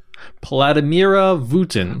 Vladimira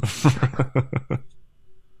Putin.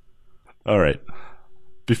 All right.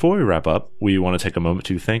 Before we wrap up, we want to take a moment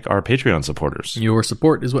to thank our Patreon supporters. Your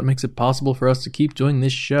support is what makes it possible for us to keep doing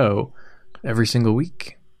this show every single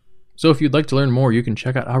week. So if you'd like to learn more, you can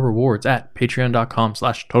check out our rewards at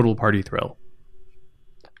patreon.com/totalpartythrill.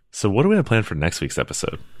 So what do we have planned for next week's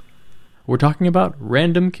episode? We're talking about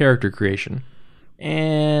random character creation.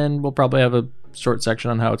 And we'll probably have a short section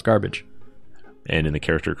on how it's garbage. And in the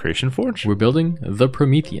Character Creation Forge, we're building the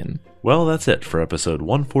Promethean. Well, that's it for episode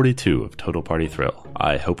 142 of Total Party Thrill.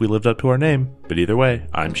 I hope we lived up to our name, but either way,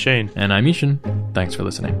 I'm Shane. And I'm Ishan. Thanks for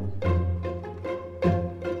listening.